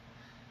awesome.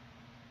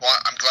 Well,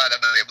 I'm glad I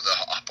was able to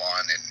hop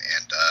on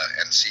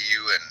and see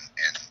you,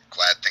 and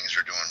glad things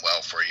are doing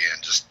well for you,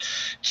 and just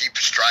keep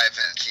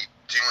striving, keep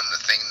doing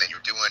the thing that you're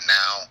doing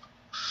now,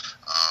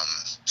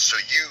 so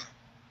you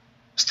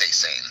stay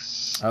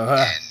sane.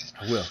 I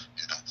will.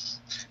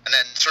 And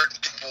then certain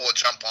people will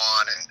jump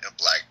on and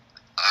like,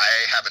 I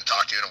haven't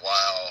talked to you in a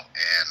while,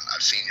 and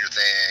I've seen your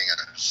thing, and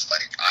it's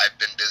like, I've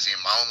been busy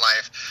in my own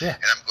life, and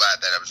I'm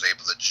glad that I was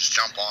able to just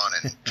jump on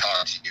and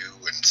talk to you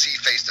and see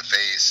face to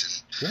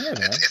face, and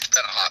it's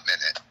been a hot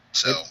minute.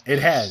 So it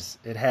has,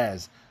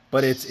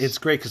 but it's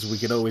great because we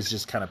can always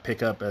just kind of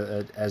pick up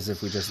as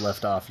if we just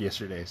left off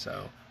yesterday.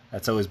 So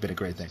that's always been a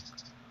great thing.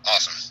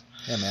 Awesome.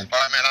 Yeah, man. All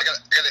right, man. I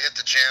gotta hit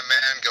the gym,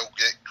 man. Go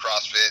get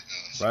CrossFit,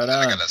 and right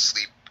on. I gotta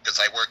sleep because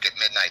I work at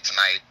midnight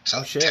tonight,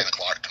 so 10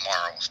 o'clock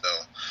tomorrow. So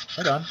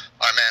right on. All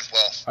right, man.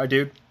 Well, all right,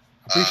 dude.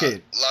 Appreciate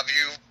it. Love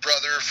you,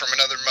 brother, from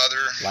another mother.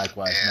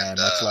 Likewise, man.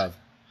 Much love.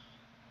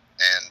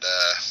 And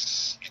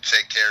you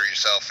take care of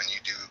yourself, and you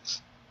do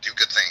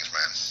good things,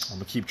 man. I'm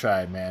gonna keep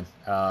trying, man.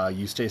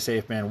 You stay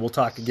safe, man. We'll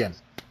talk again.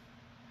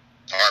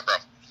 All right, bro.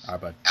 All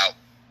right, bud. Out.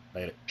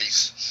 Later.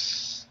 Peace.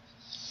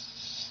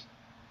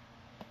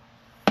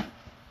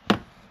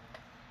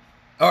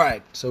 All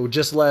right, so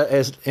just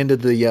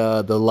ended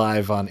the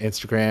live on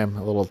Instagram,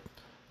 a little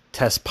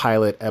test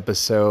pilot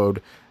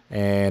episode,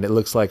 and it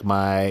looks like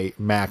my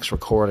max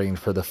recording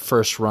for the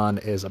first run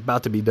is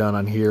about to be done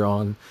on here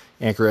on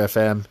Anchor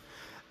FM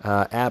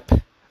app.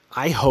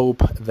 I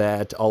hope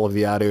that all of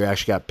the audio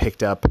actually got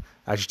picked up.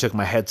 I actually took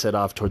my headset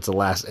off towards the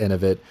last end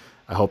of it.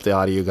 I hope the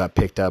audio got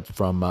picked up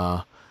from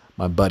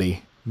my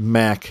buddy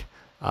Mac.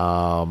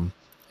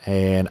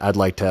 And I'd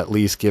like to at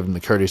least give him the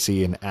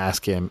courtesy and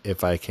ask him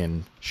if I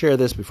can share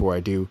this before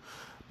I do.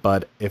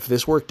 But if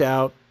this worked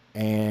out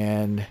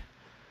and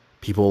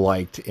People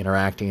liked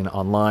interacting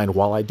online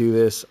while I do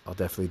this. I'll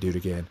definitely do it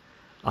again.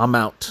 I'm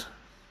out.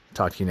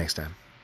 Talk to you next time.